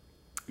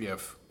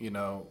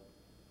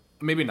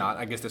maybe not.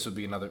 I guess this would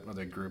be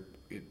another group,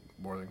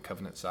 more than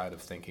covenant side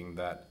of thinking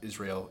that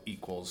Israel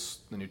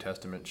equals the New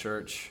Testament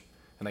church.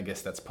 And I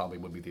guess that's probably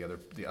would be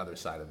the other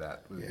side of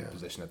that, would be the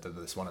position that they're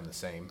this one and the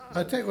same.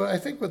 I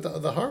think what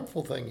the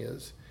harmful thing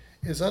is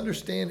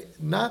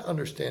not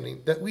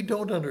understanding that we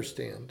don't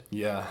understand.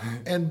 Yeah.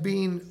 And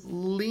being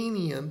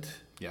lenient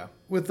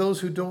with those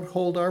who don't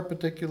hold our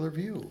particular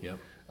view. Yep.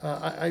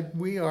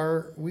 We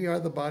are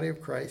the body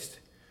of Christ,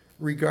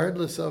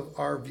 regardless of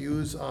our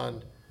views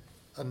on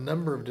a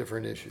number of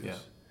different issues. Yeah.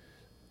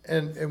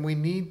 And we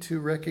need to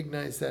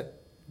recognize that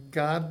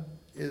God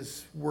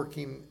is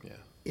working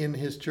in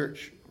his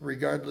church,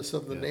 regardless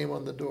of the name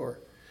on the door.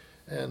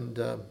 And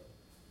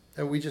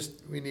we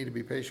need to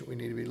be patient. We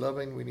need to be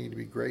loving. We need to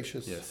be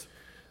gracious. Yes.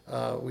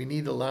 We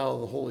need to allow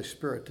the Holy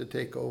Spirit to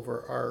take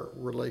over our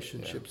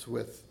relationships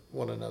with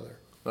one another.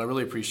 Well, I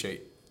really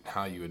appreciate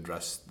how you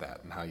address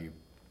that and how you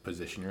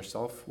position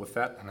yourself with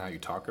that and how you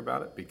talk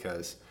about it,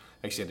 because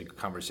I actually had a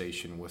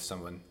conversation with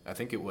someone, I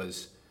think it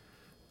was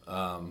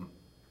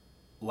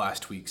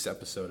last week's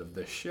episode of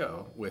this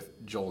show,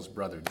 with Joel's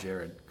brother,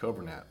 Jared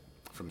Coburnat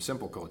from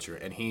Simple Culture,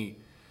 and he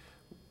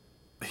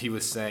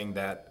was saying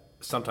that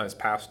sometimes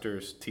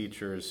pastors,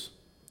 teachers,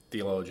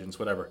 theologians,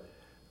 whatever,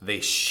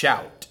 they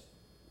shout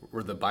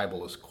where the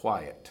Bible is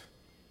quiet,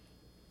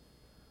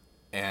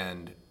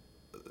 and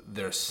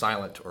they're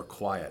silent or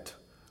quiet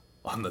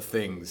on the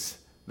things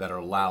that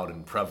are loud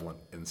and prevalent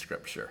in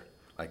Scripture.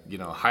 Like,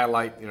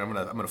 highlight, I'm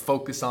gonna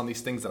focus on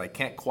these things that I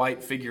can't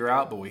quite figure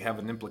out, but we have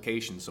an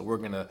implication, so we're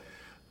gonna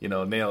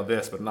nail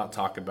this, but not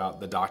talk about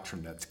the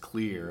doctrine that's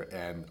clear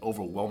and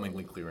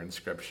overwhelmingly clear in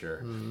Scripture,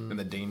 and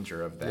the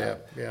danger of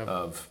that.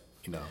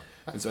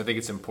 And so I think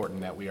it's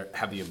important that we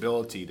have the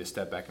ability to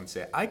step back and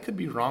say, I could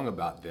be wrong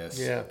about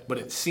this, but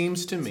it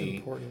seems to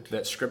me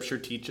that Scripture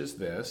teaches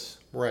this.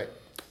 Right.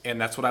 And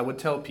that's what I would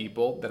tell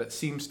people, that it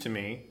seems to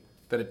me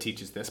that it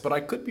teaches this, but I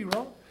could be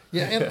wrong.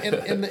 Yeah,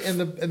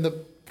 and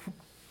the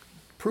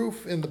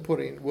proof in the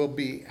pudding will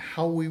be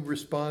how we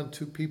respond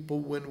to people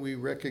when we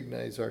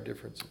recognize our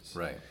differences.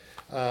 Right.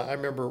 I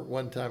remember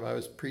one time I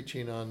was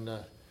preaching on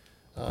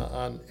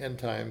end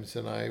times,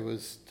 and I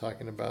was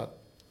talking about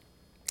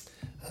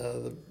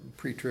the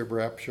pre-trib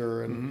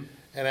rapture, and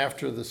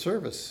after the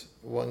service,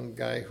 one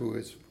guy who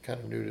was kind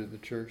of new to the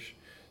church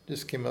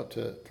just came up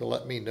to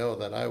let me know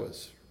that I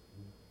was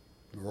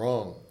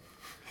wrong,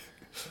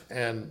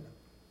 and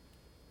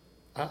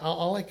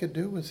all I could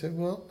do was say,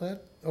 well,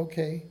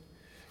 okay.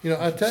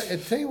 I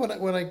tell you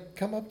when I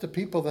come up to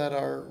people that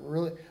are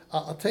really,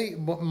 I'll tell you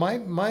what my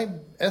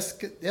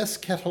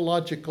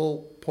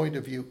eschatological point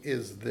of view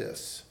is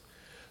this: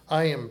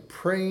 I am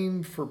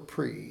praying for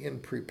pre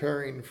and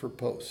preparing for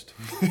post.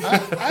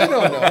 I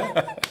don't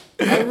know.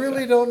 I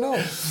really don't know.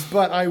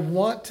 But I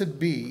want to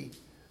be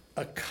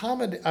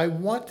I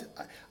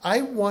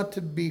want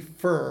to be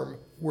firm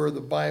where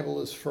the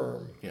Bible is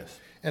firm. Yes.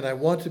 And I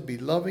want to be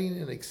loving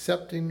and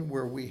accepting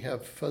where we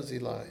have fuzzy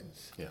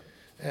lines. Yeah.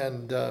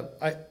 And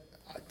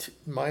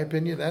my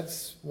opinion,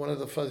 that's one of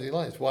the fuzzy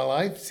lines. While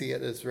I see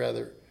it as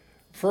rather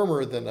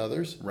firmer than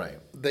others, Right.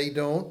 they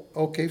don't.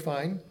 Okay,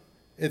 fine.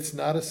 It's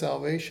not a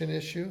salvation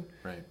issue.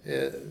 Right.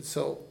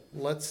 So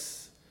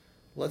let's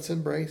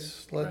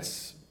embrace.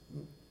 Let's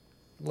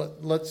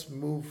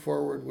move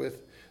forward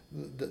with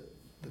the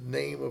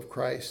name of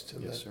Christ.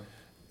 And Yes, sir.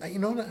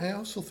 I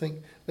also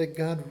think that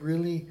God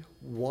really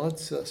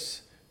wants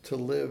us to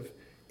live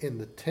in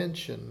the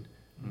tension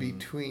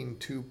between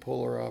two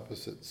polar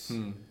opposites,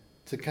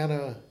 to kind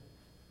of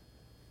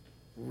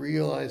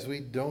realize we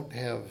don't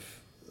have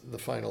the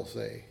final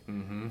say.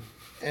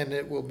 And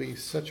it will be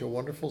such a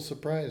wonderful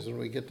surprise when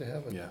we get to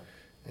heaven. Yeah.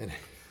 And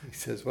he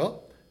says,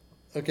 well,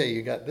 okay,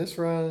 you got this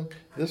wrong,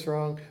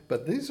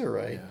 but these are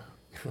right. Yeah.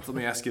 So let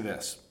me ask you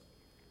this.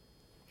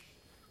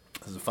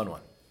 This is a fun one.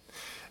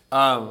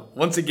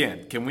 Once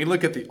again, can we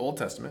look at the Old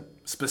Testament,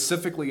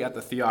 specifically at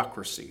the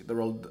theocracy, the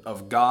role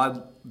of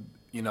God,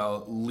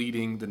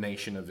 leading the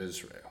nation of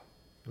Israel?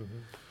 And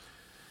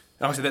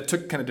obviously that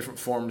took kind of different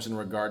forms in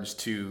regards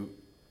to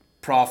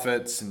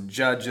prophets and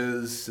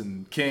judges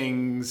and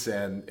kings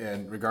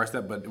and regards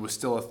to that, but it was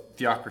still a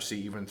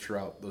theocracy even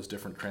throughout those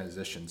different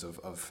transitions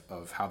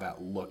of how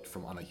that looked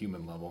from on a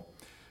human level.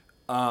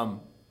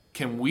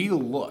 Can we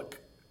look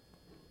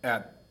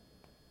at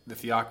the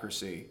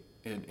theocracy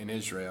in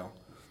Israel.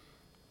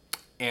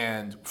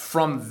 And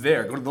from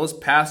there, go to those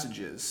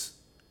passages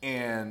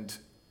and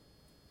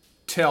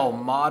tell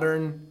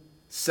modern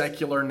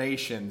secular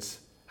nations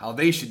how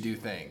they should do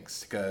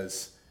things,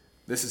 because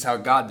this is how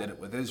God did it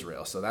with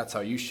Israel, so that's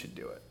how you should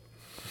do it.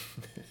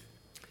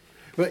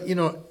 But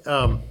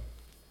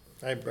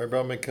I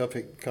brought my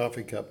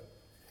coffee cup,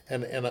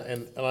 and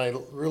I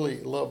really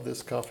love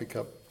this coffee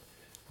cup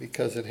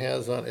because it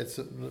has on it's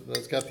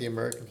got the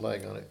American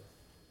flag on it,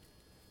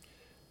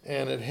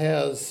 and it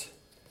has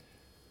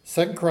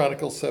 2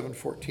 Chronicles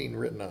 7:14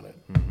 written on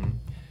it. Mm-hmm.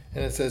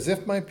 And it says,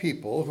 "If my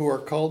people who are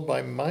called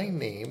by my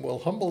name will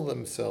humble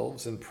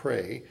themselves and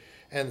pray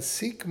and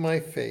seek my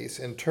face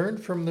and turn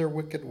from their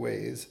wicked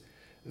ways,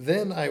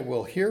 then I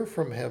will hear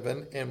from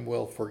heaven and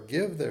will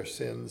forgive their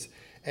sins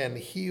and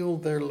heal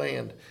their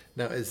land."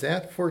 Now, is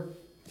that for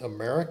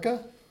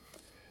America?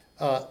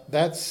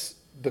 That's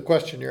the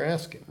question you're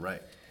asking.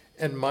 Right.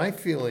 And my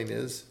feeling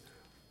is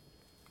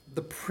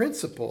the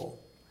principle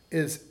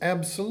is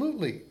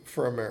absolutely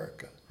for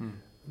America.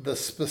 The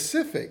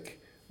specific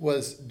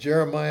was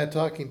Jeremiah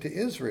talking to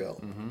Israel.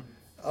 Mm-hmm.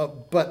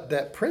 But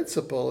that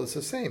principle is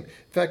the same.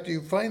 In fact,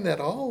 you find that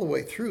all the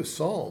way through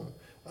Psalm.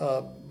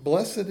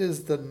 Blessed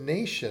is the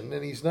nation,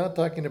 and he's not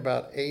talking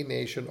about a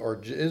nation or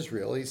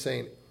Israel. He's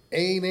saying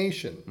a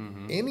nation,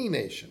 mm-hmm. any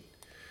nation,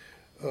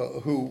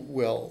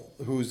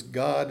 whose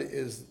God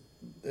is,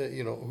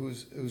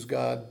 whose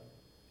God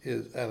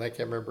is, and I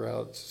can't remember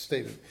how it's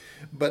stated,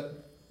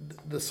 but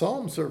the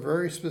Psalms are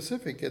very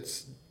specific.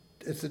 It's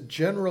a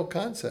general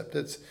concept.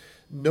 It's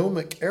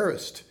gnomic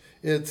aorist.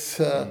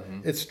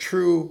 It's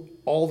true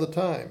all the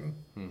time,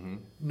 mm-hmm.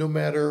 no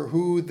matter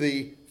who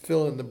the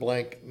fill in the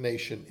blank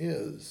nation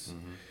is,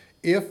 mm-hmm.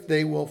 if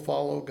they will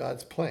follow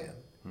God's plan.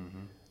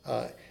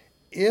 Mm-hmm.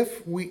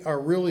 If we are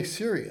really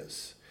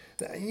serious,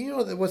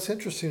 what's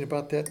interesting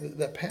about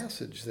that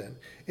passage then,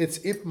 it's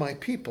if my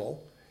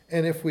people,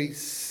 and if we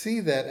see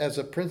that as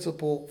a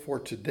principle for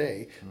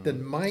today, mm-hmm.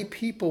 then my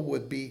people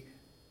would be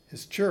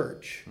his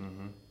church.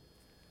 Mm-hmm.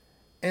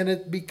 And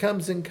it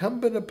becomes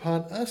incumbent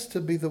upon us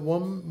to be the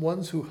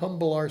ones who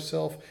humble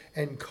ourselves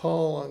and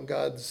call on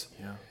God's.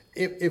 Yeah.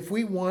 If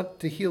we want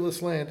to heal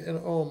this land,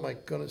 and oh my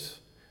goodness,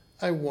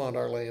 I want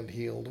our land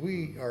healed.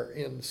 We are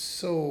in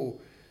so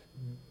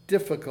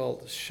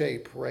difficult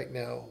shape right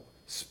now,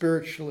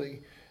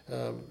 spiritually,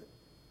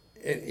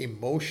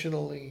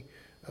 emotionally.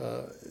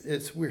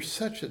 We're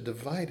such a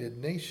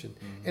divided nation.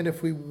 Mm-hmm. And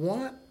if we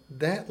want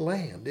that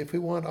land, if we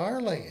want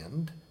our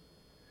land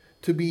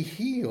to be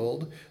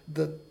healed,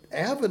 the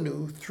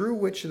avenue through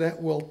which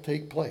that will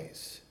take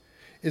place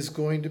is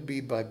going to be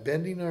by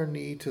bending our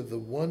knee to the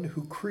one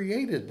who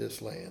created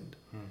this land,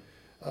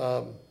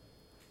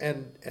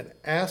 and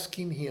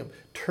asking him,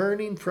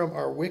 turning from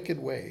our wicked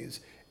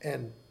ways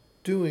and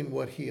doing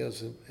what he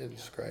has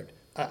described.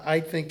 I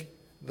think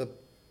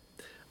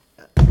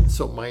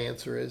so my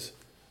answer is,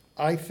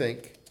 I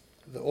think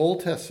the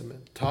Old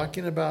Testament,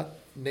 talking about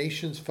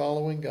nations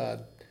following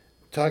God,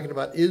 talking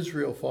about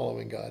Israel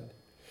following God,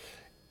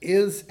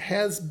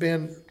 has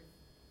been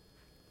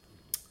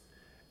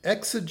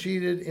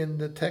exegeted in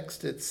the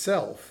text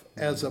itself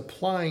as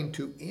applying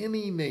to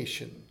any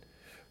nation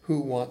who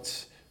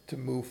wants to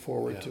move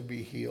forward, to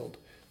be healed,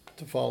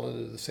 to fall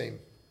into the same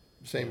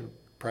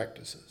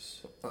practices.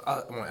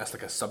 I want to ask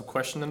like a sub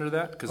question under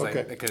that,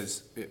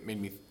 because it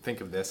made me think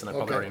of this, and I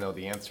probably already know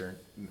the answer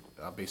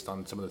based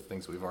on some of the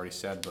things that we've already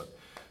said, but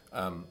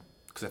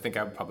because I think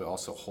I would probably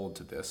also hold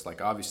to this.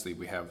 Like, obviously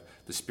we have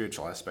the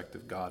spiritual aspect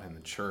of God and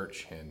the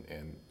church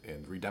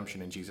and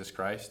redemption in Jesus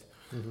Christ.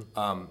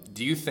 Mm-hmm.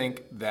 Do you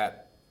think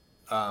that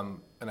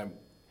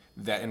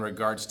that in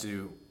regards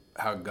to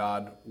how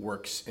God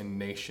works in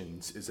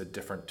nations is a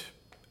different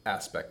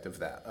aspect of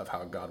that, of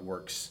how God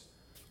works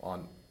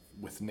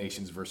with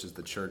nations versus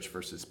the church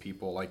versus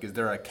people? Like, is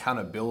there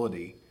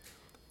accountability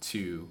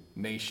to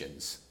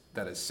nations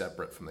that is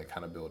separate from the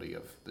accountability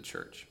of the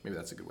church? Maybe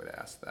that's a good way to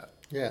ask that.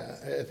 Yeah,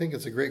 I think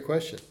it's a great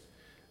question.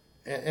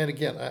 And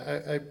again,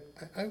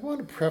 I want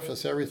to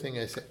preface everything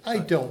I say. I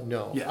don't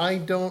know. Yeah.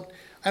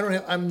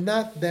 I'm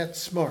not that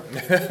smart.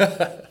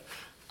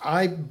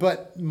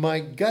 But my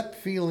gut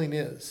feeling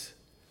is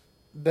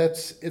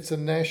it's a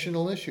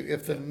national issue.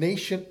 If the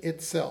nation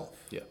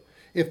itself,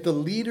 if the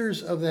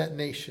leaders of that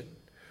nation,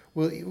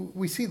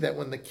 we see that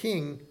when the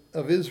king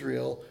of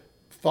Israel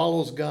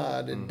follows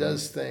God and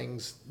does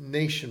things,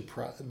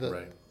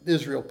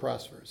 Israel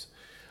prospers.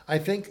 I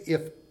think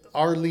if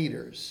our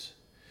leaders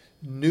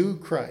knew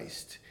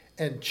Christ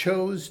and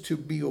chose to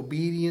be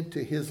obedient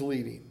to his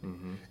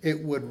leading,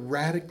 it would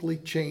radically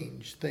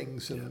change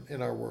things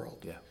in our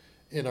world,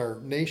 in our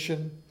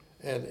nation,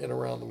 and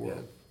around the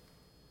world.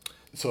 Yeah.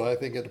 So I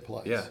think it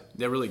applies. Yeah,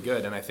 they're really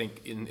good. And I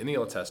think in the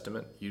Old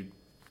Testament,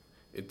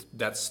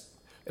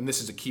 and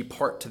this is a key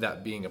part to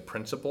that being a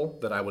principle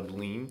that I would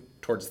lean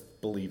towards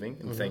believing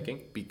and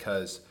thinking,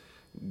 because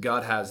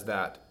God has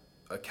that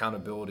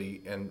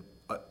accountability and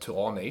to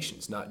all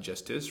nations, not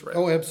just Israel.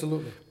 Oh,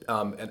 absolutely.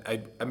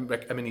 And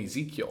I'm in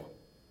Ezekiel,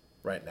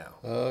 right now.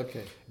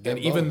 Okay. And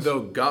even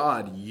though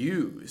God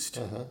used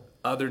Uh-huh.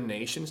 other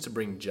nations to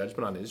bring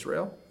judgment on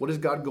Israel, what does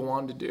God go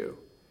on to do?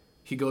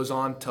 He goes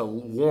on to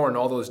warn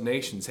all those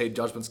nations, hey,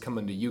 judgment's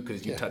coming to you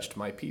because you touched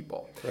my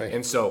people. Right.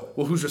 And so,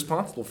 well, who's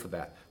responsible for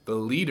that? The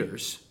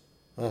leaders,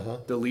 Uh-huh.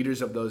 the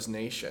leaders of those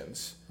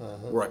nations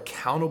were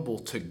accountable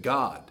to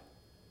God,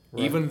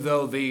 Right. even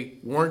though they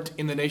weren't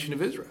in the nation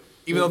of Israel,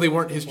 even though they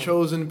weren't his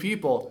chosen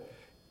people,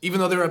 even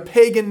though they're a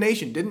pagan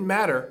nation, didn't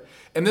matter.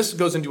 And this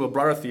goes into a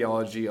broader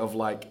theology of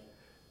like,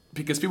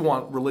 because people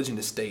want religion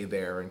to stay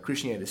there and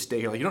Christianity to stay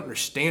here. Like, you don't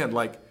understand,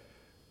 like,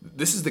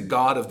 this is the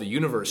God of the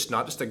universe,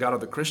 not just the God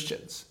of the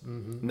Christians,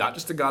 not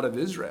just the God of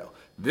Israel.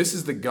 This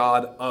is the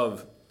God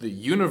of the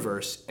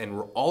universe, and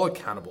we're all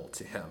accountable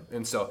to him.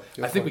 And so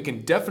I think we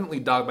can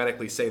definitely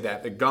dogmatically say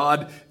that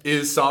God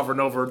is sovereign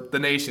over the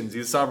nations.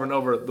 He's sovereign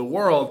over the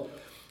world.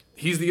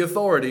 He's the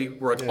authority.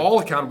 We're all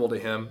accountable to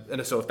him.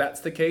 And so if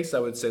that's the case, I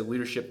would say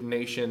leadership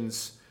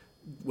nations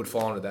would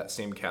fall into that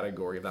same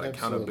category of that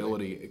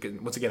accountability.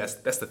 Once again,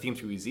 that's the theme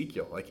through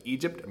Ezekiel. Like,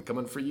 Egypt, I'm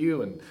coming for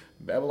you, and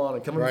Babylon,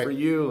 I'm coming for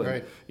you,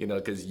 and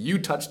because you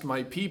touched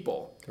my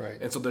people. Right.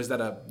 And so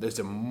there's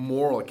a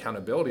moral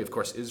accountability. Of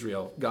course,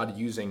 Israel, God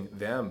using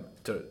them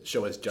to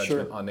show his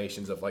judgment on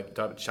nations of like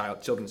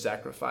children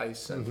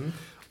sacrifice and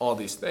all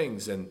these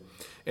things.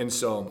 And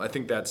so I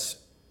think that's.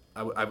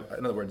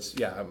 In other words,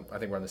 I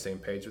think we're on the same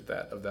page with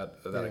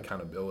that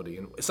accountability,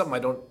 and it's something I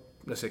don't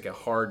necessarily get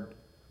a hard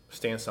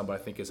stance on, but I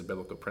think is a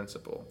biblical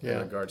principle in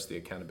regards to the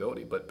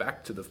accountability. But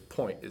back to the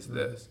point is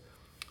this: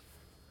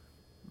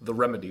 the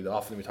remedy.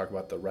 Often we talk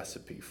about the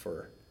recipe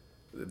for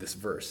this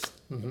verse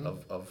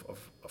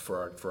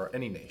for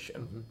any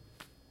nation.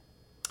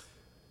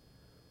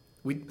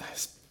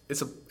 It's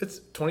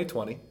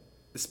 2020.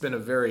 It's been a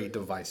very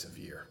divisive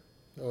year.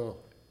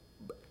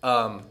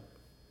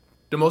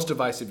 The most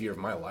divisive year of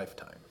my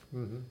lifetime.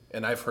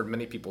 And I've heard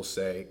many people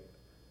say,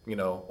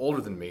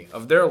 older than me,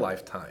 of their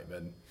lifetime,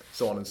 and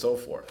so on and so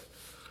forth.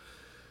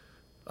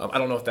 I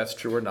don't know if that's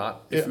true or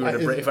not. If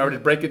I were to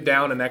break it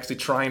down and actually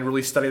try and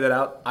really study that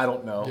out, I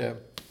don't know. Yeah.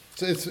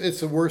 So it's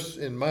the worst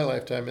in my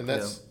lifetime, and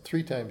that's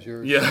 3 times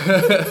yours.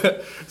 Yeah.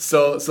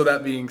 So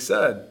that being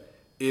said,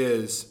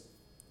 is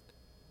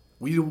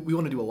we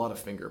want to do a lot of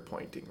finger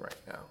pointing right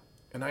now.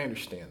 And I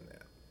understand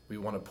that. We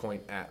want to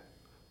point at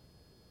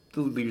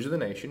the leaders of the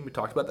nation. We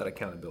talked about that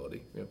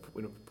accountability.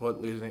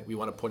 We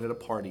want to point at a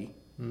party.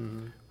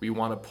 We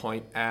want to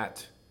point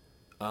at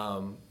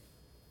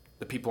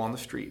the people on the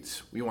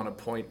streets. We want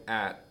to point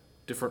at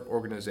different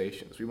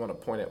organizations. We want to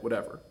point at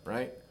whatever,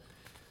 right?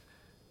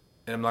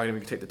 And I'm not going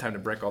to take the time to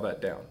break all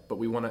that down. But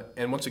we want to,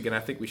 and once again, I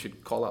think we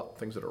should call out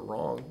things that are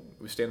wrong.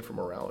 We stand for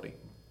morality.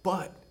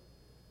 But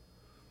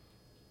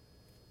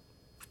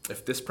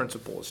if this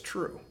principle is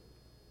true,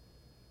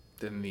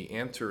 then the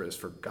answer is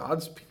for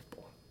God's people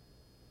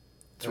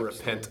to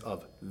repent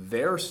of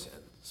their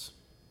sins.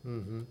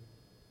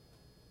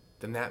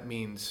 Then that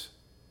means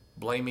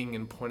blaming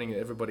and pointing at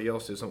everybody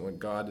else isn't what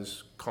God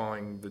is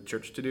calling the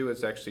church to do.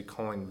 It's actually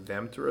calling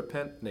them to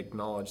repent and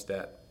acknowledge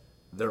that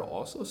they're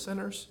also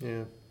sinners.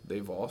 Yeah.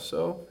 They've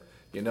also,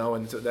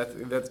 and so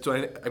that's. So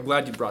I'm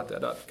glad you brought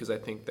that up, because I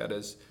think that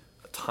is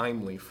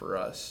timely for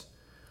us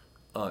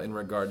in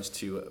regards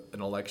to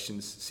an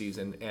elections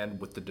season and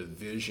with the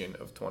division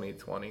of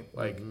 2020.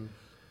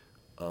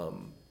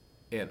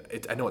 And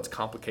I know it's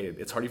complicated.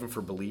 It's hard even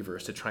for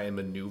believers to try and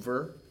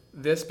maneuver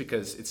this,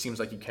 because it seems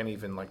like you can't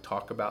even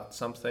talk about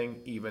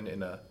something even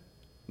in a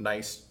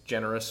nice,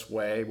 generous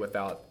way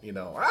without, you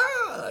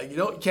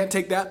can't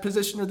take that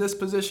position or this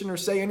position or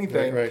say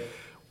anything. Right.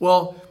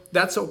 Well,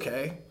 that's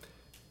okay.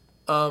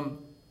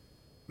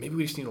 Maybe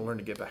we just need to learn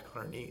to get back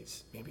on our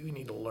knees. Maybe we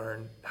need to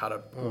learn how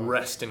to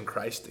rest in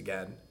Christ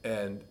again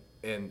and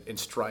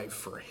strive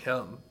for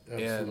Him.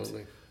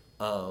 Absolutely.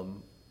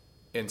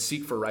 And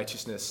seek for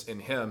righteousness in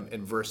Him,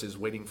 and versus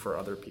waiting for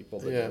other people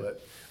to do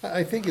it.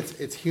 I think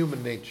it's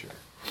human nature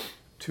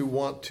to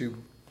want to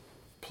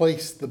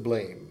place the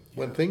blame.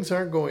 When things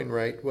aren't going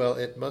right, well,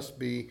 it must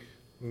be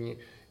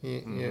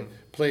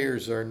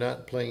players are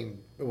not playing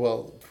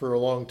well. For a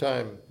long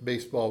time,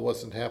 baseball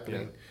wasn't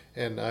happening,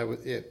 and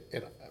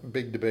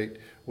big debate,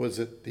 was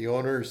it the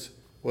owners,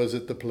 was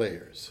it the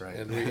players? Right.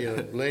 And we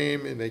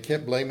blame, and they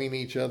kept blaming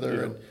each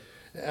other, and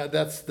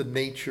that's the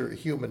nature,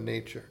 human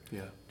nature.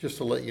 Yeah. Just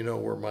to let you know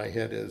where my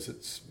head is,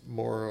 it's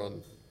more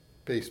on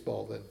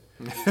baseball than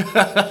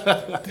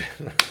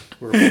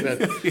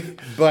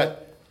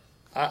but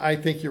I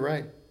think you're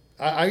right.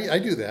 I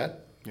do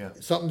that. Yeah.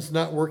 Something's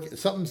not working.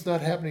 Something's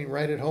not happening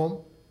right at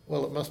home.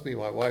 Well, it must be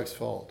my wife's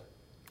fault.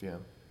 Yeah.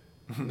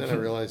 And then I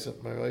realize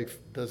that my wife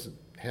doesn't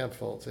have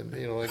faults, and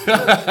what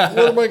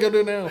am I going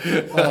to do now?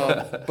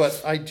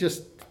 But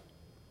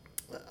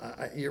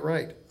you're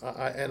right.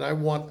 I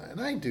want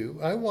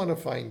to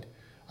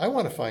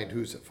find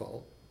who's at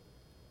fault,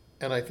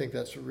 and I think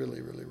that's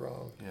really, really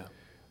wrong. Yeah.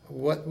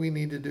 What we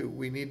need to do,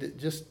 we need to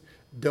just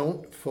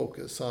don't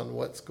focus on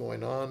what's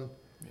going on,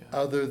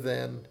 other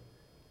than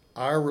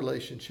our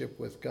relationship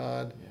with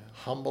God. Yeah.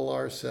 Humble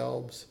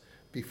ourselves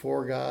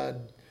before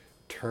God,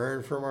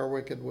 turn from our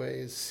wicked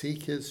ways,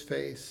 seek his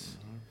face.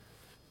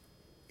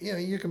 You know,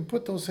 you can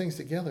put those things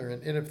together.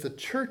 And if the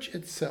church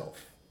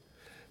itself,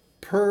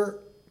 per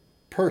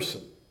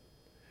person,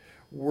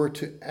 were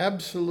to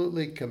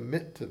absolutely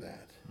commit to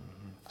that,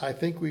 I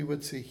think we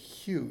would see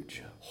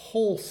huge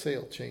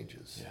wholesale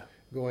changes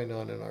going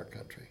on in our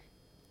country.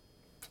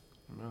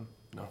 Amen.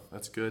 No,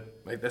 that's good.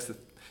 Like, that's the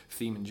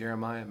theme in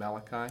Jeremiah,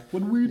 Malachi.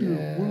 What do we do?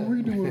 What are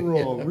we doing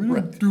wrong? We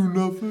Right. didn't do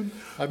nothing.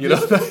 I'm You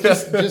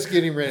just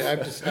getting ready.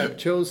 I've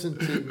chosen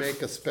to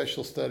make a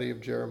special study of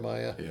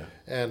Jeremiah,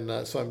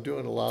 and so I'm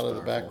doing a lot of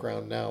the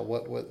background now.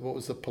 What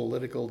was the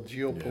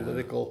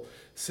geopolitical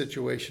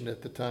situation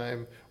at the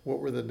time? What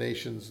were the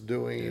nations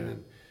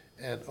doing?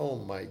 And oh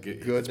my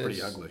goodness, it's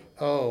pretty ugly.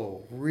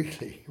 Oh,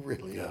 really,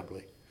 really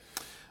ugly.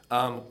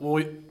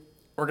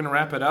 We're going to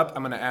wrap it up.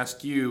 I'm going to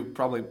ask you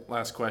probably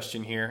last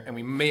question here, and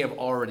we may have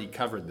already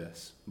covered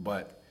this,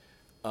 but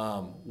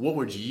what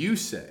would you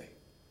say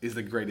is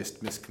the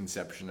greatest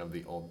misconception of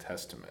the Old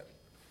Testament,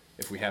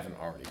 if we haven't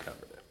already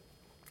covered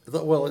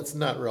it? Well, it's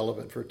not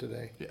relevant for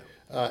today.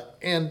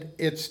 And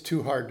it's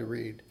too hard to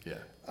read.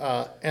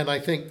 And I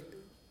think,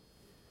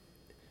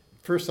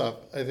 first off,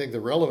 I think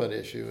the relevant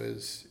issue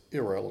is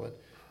irrelevant.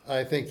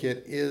 I think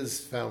it is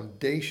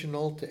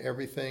foundational to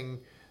everything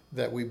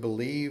that we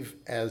believe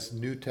as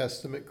New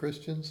Testament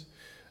Christians.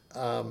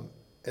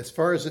 As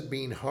far as it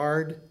being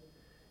hard,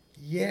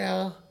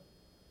 it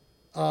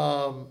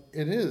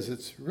is.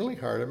 It's really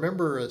hard. I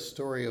remember a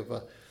story of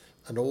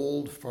an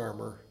old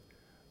farmer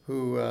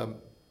who,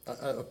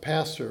 a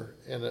pastor,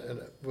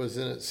 was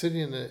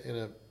sitting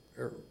in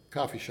a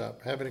coffee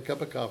shop having a cup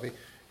of coffee,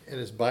 and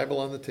his Bible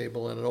on the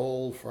table, and an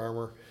old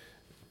farmer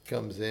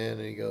comes in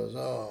and he goes,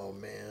 "Oh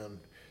man,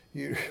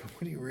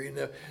 what are you reading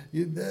that?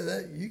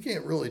 You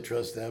can't really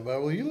trust that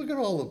Bible. You look at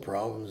all the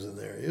problems in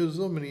there. There's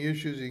so many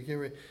issues you can't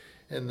read."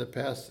 And the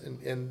past,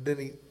 and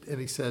then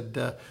he said,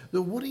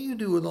 "So what do you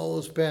do with all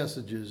those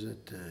passages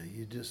that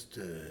you just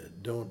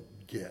don't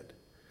get?"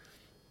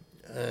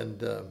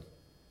 And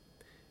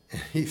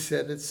he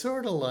said, "It's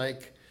sort of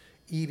like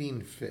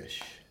eating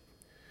fish.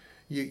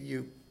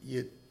 You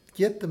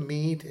get the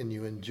meat and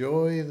you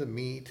enjoy the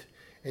meat,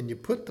 and you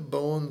put the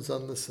bones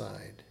on the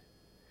side.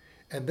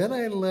 And then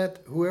I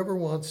let whoever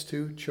wants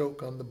to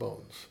choke on the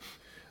bones."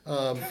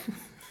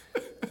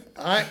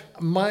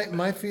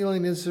 My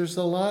feeling is there's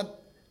a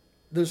lot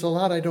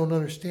I don't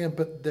understand,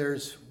 but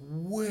there's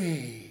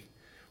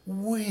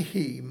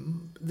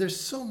there's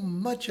so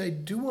much I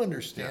do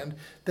understand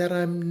that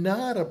I'm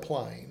not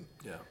applying.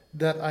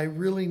 That I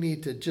really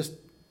need to just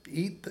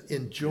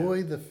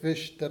enjoy the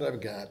fish that I've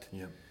got,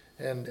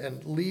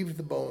 and leave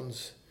the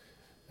bones,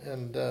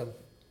 and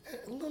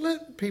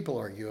let people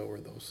argue over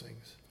those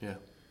things.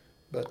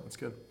 But that's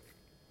good.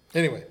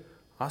 Anyway.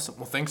 Awesome.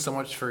 Well, thanks so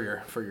much for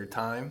your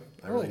time.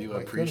 I really do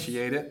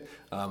appreciate it.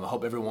 I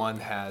hope everyone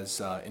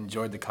has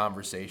enjoyed the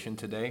conversation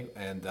today.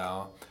 And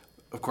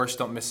of course,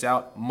 don't miss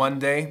out.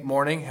 Monday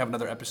morning, have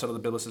another episode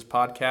of the Biblicist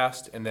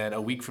Podcast. And then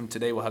a week from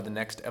today, we'll have the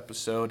next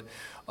episode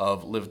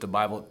of Live the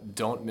Bible.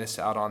 Don't miss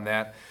out on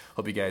that.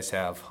 Hope you guys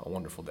have a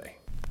wonderful day.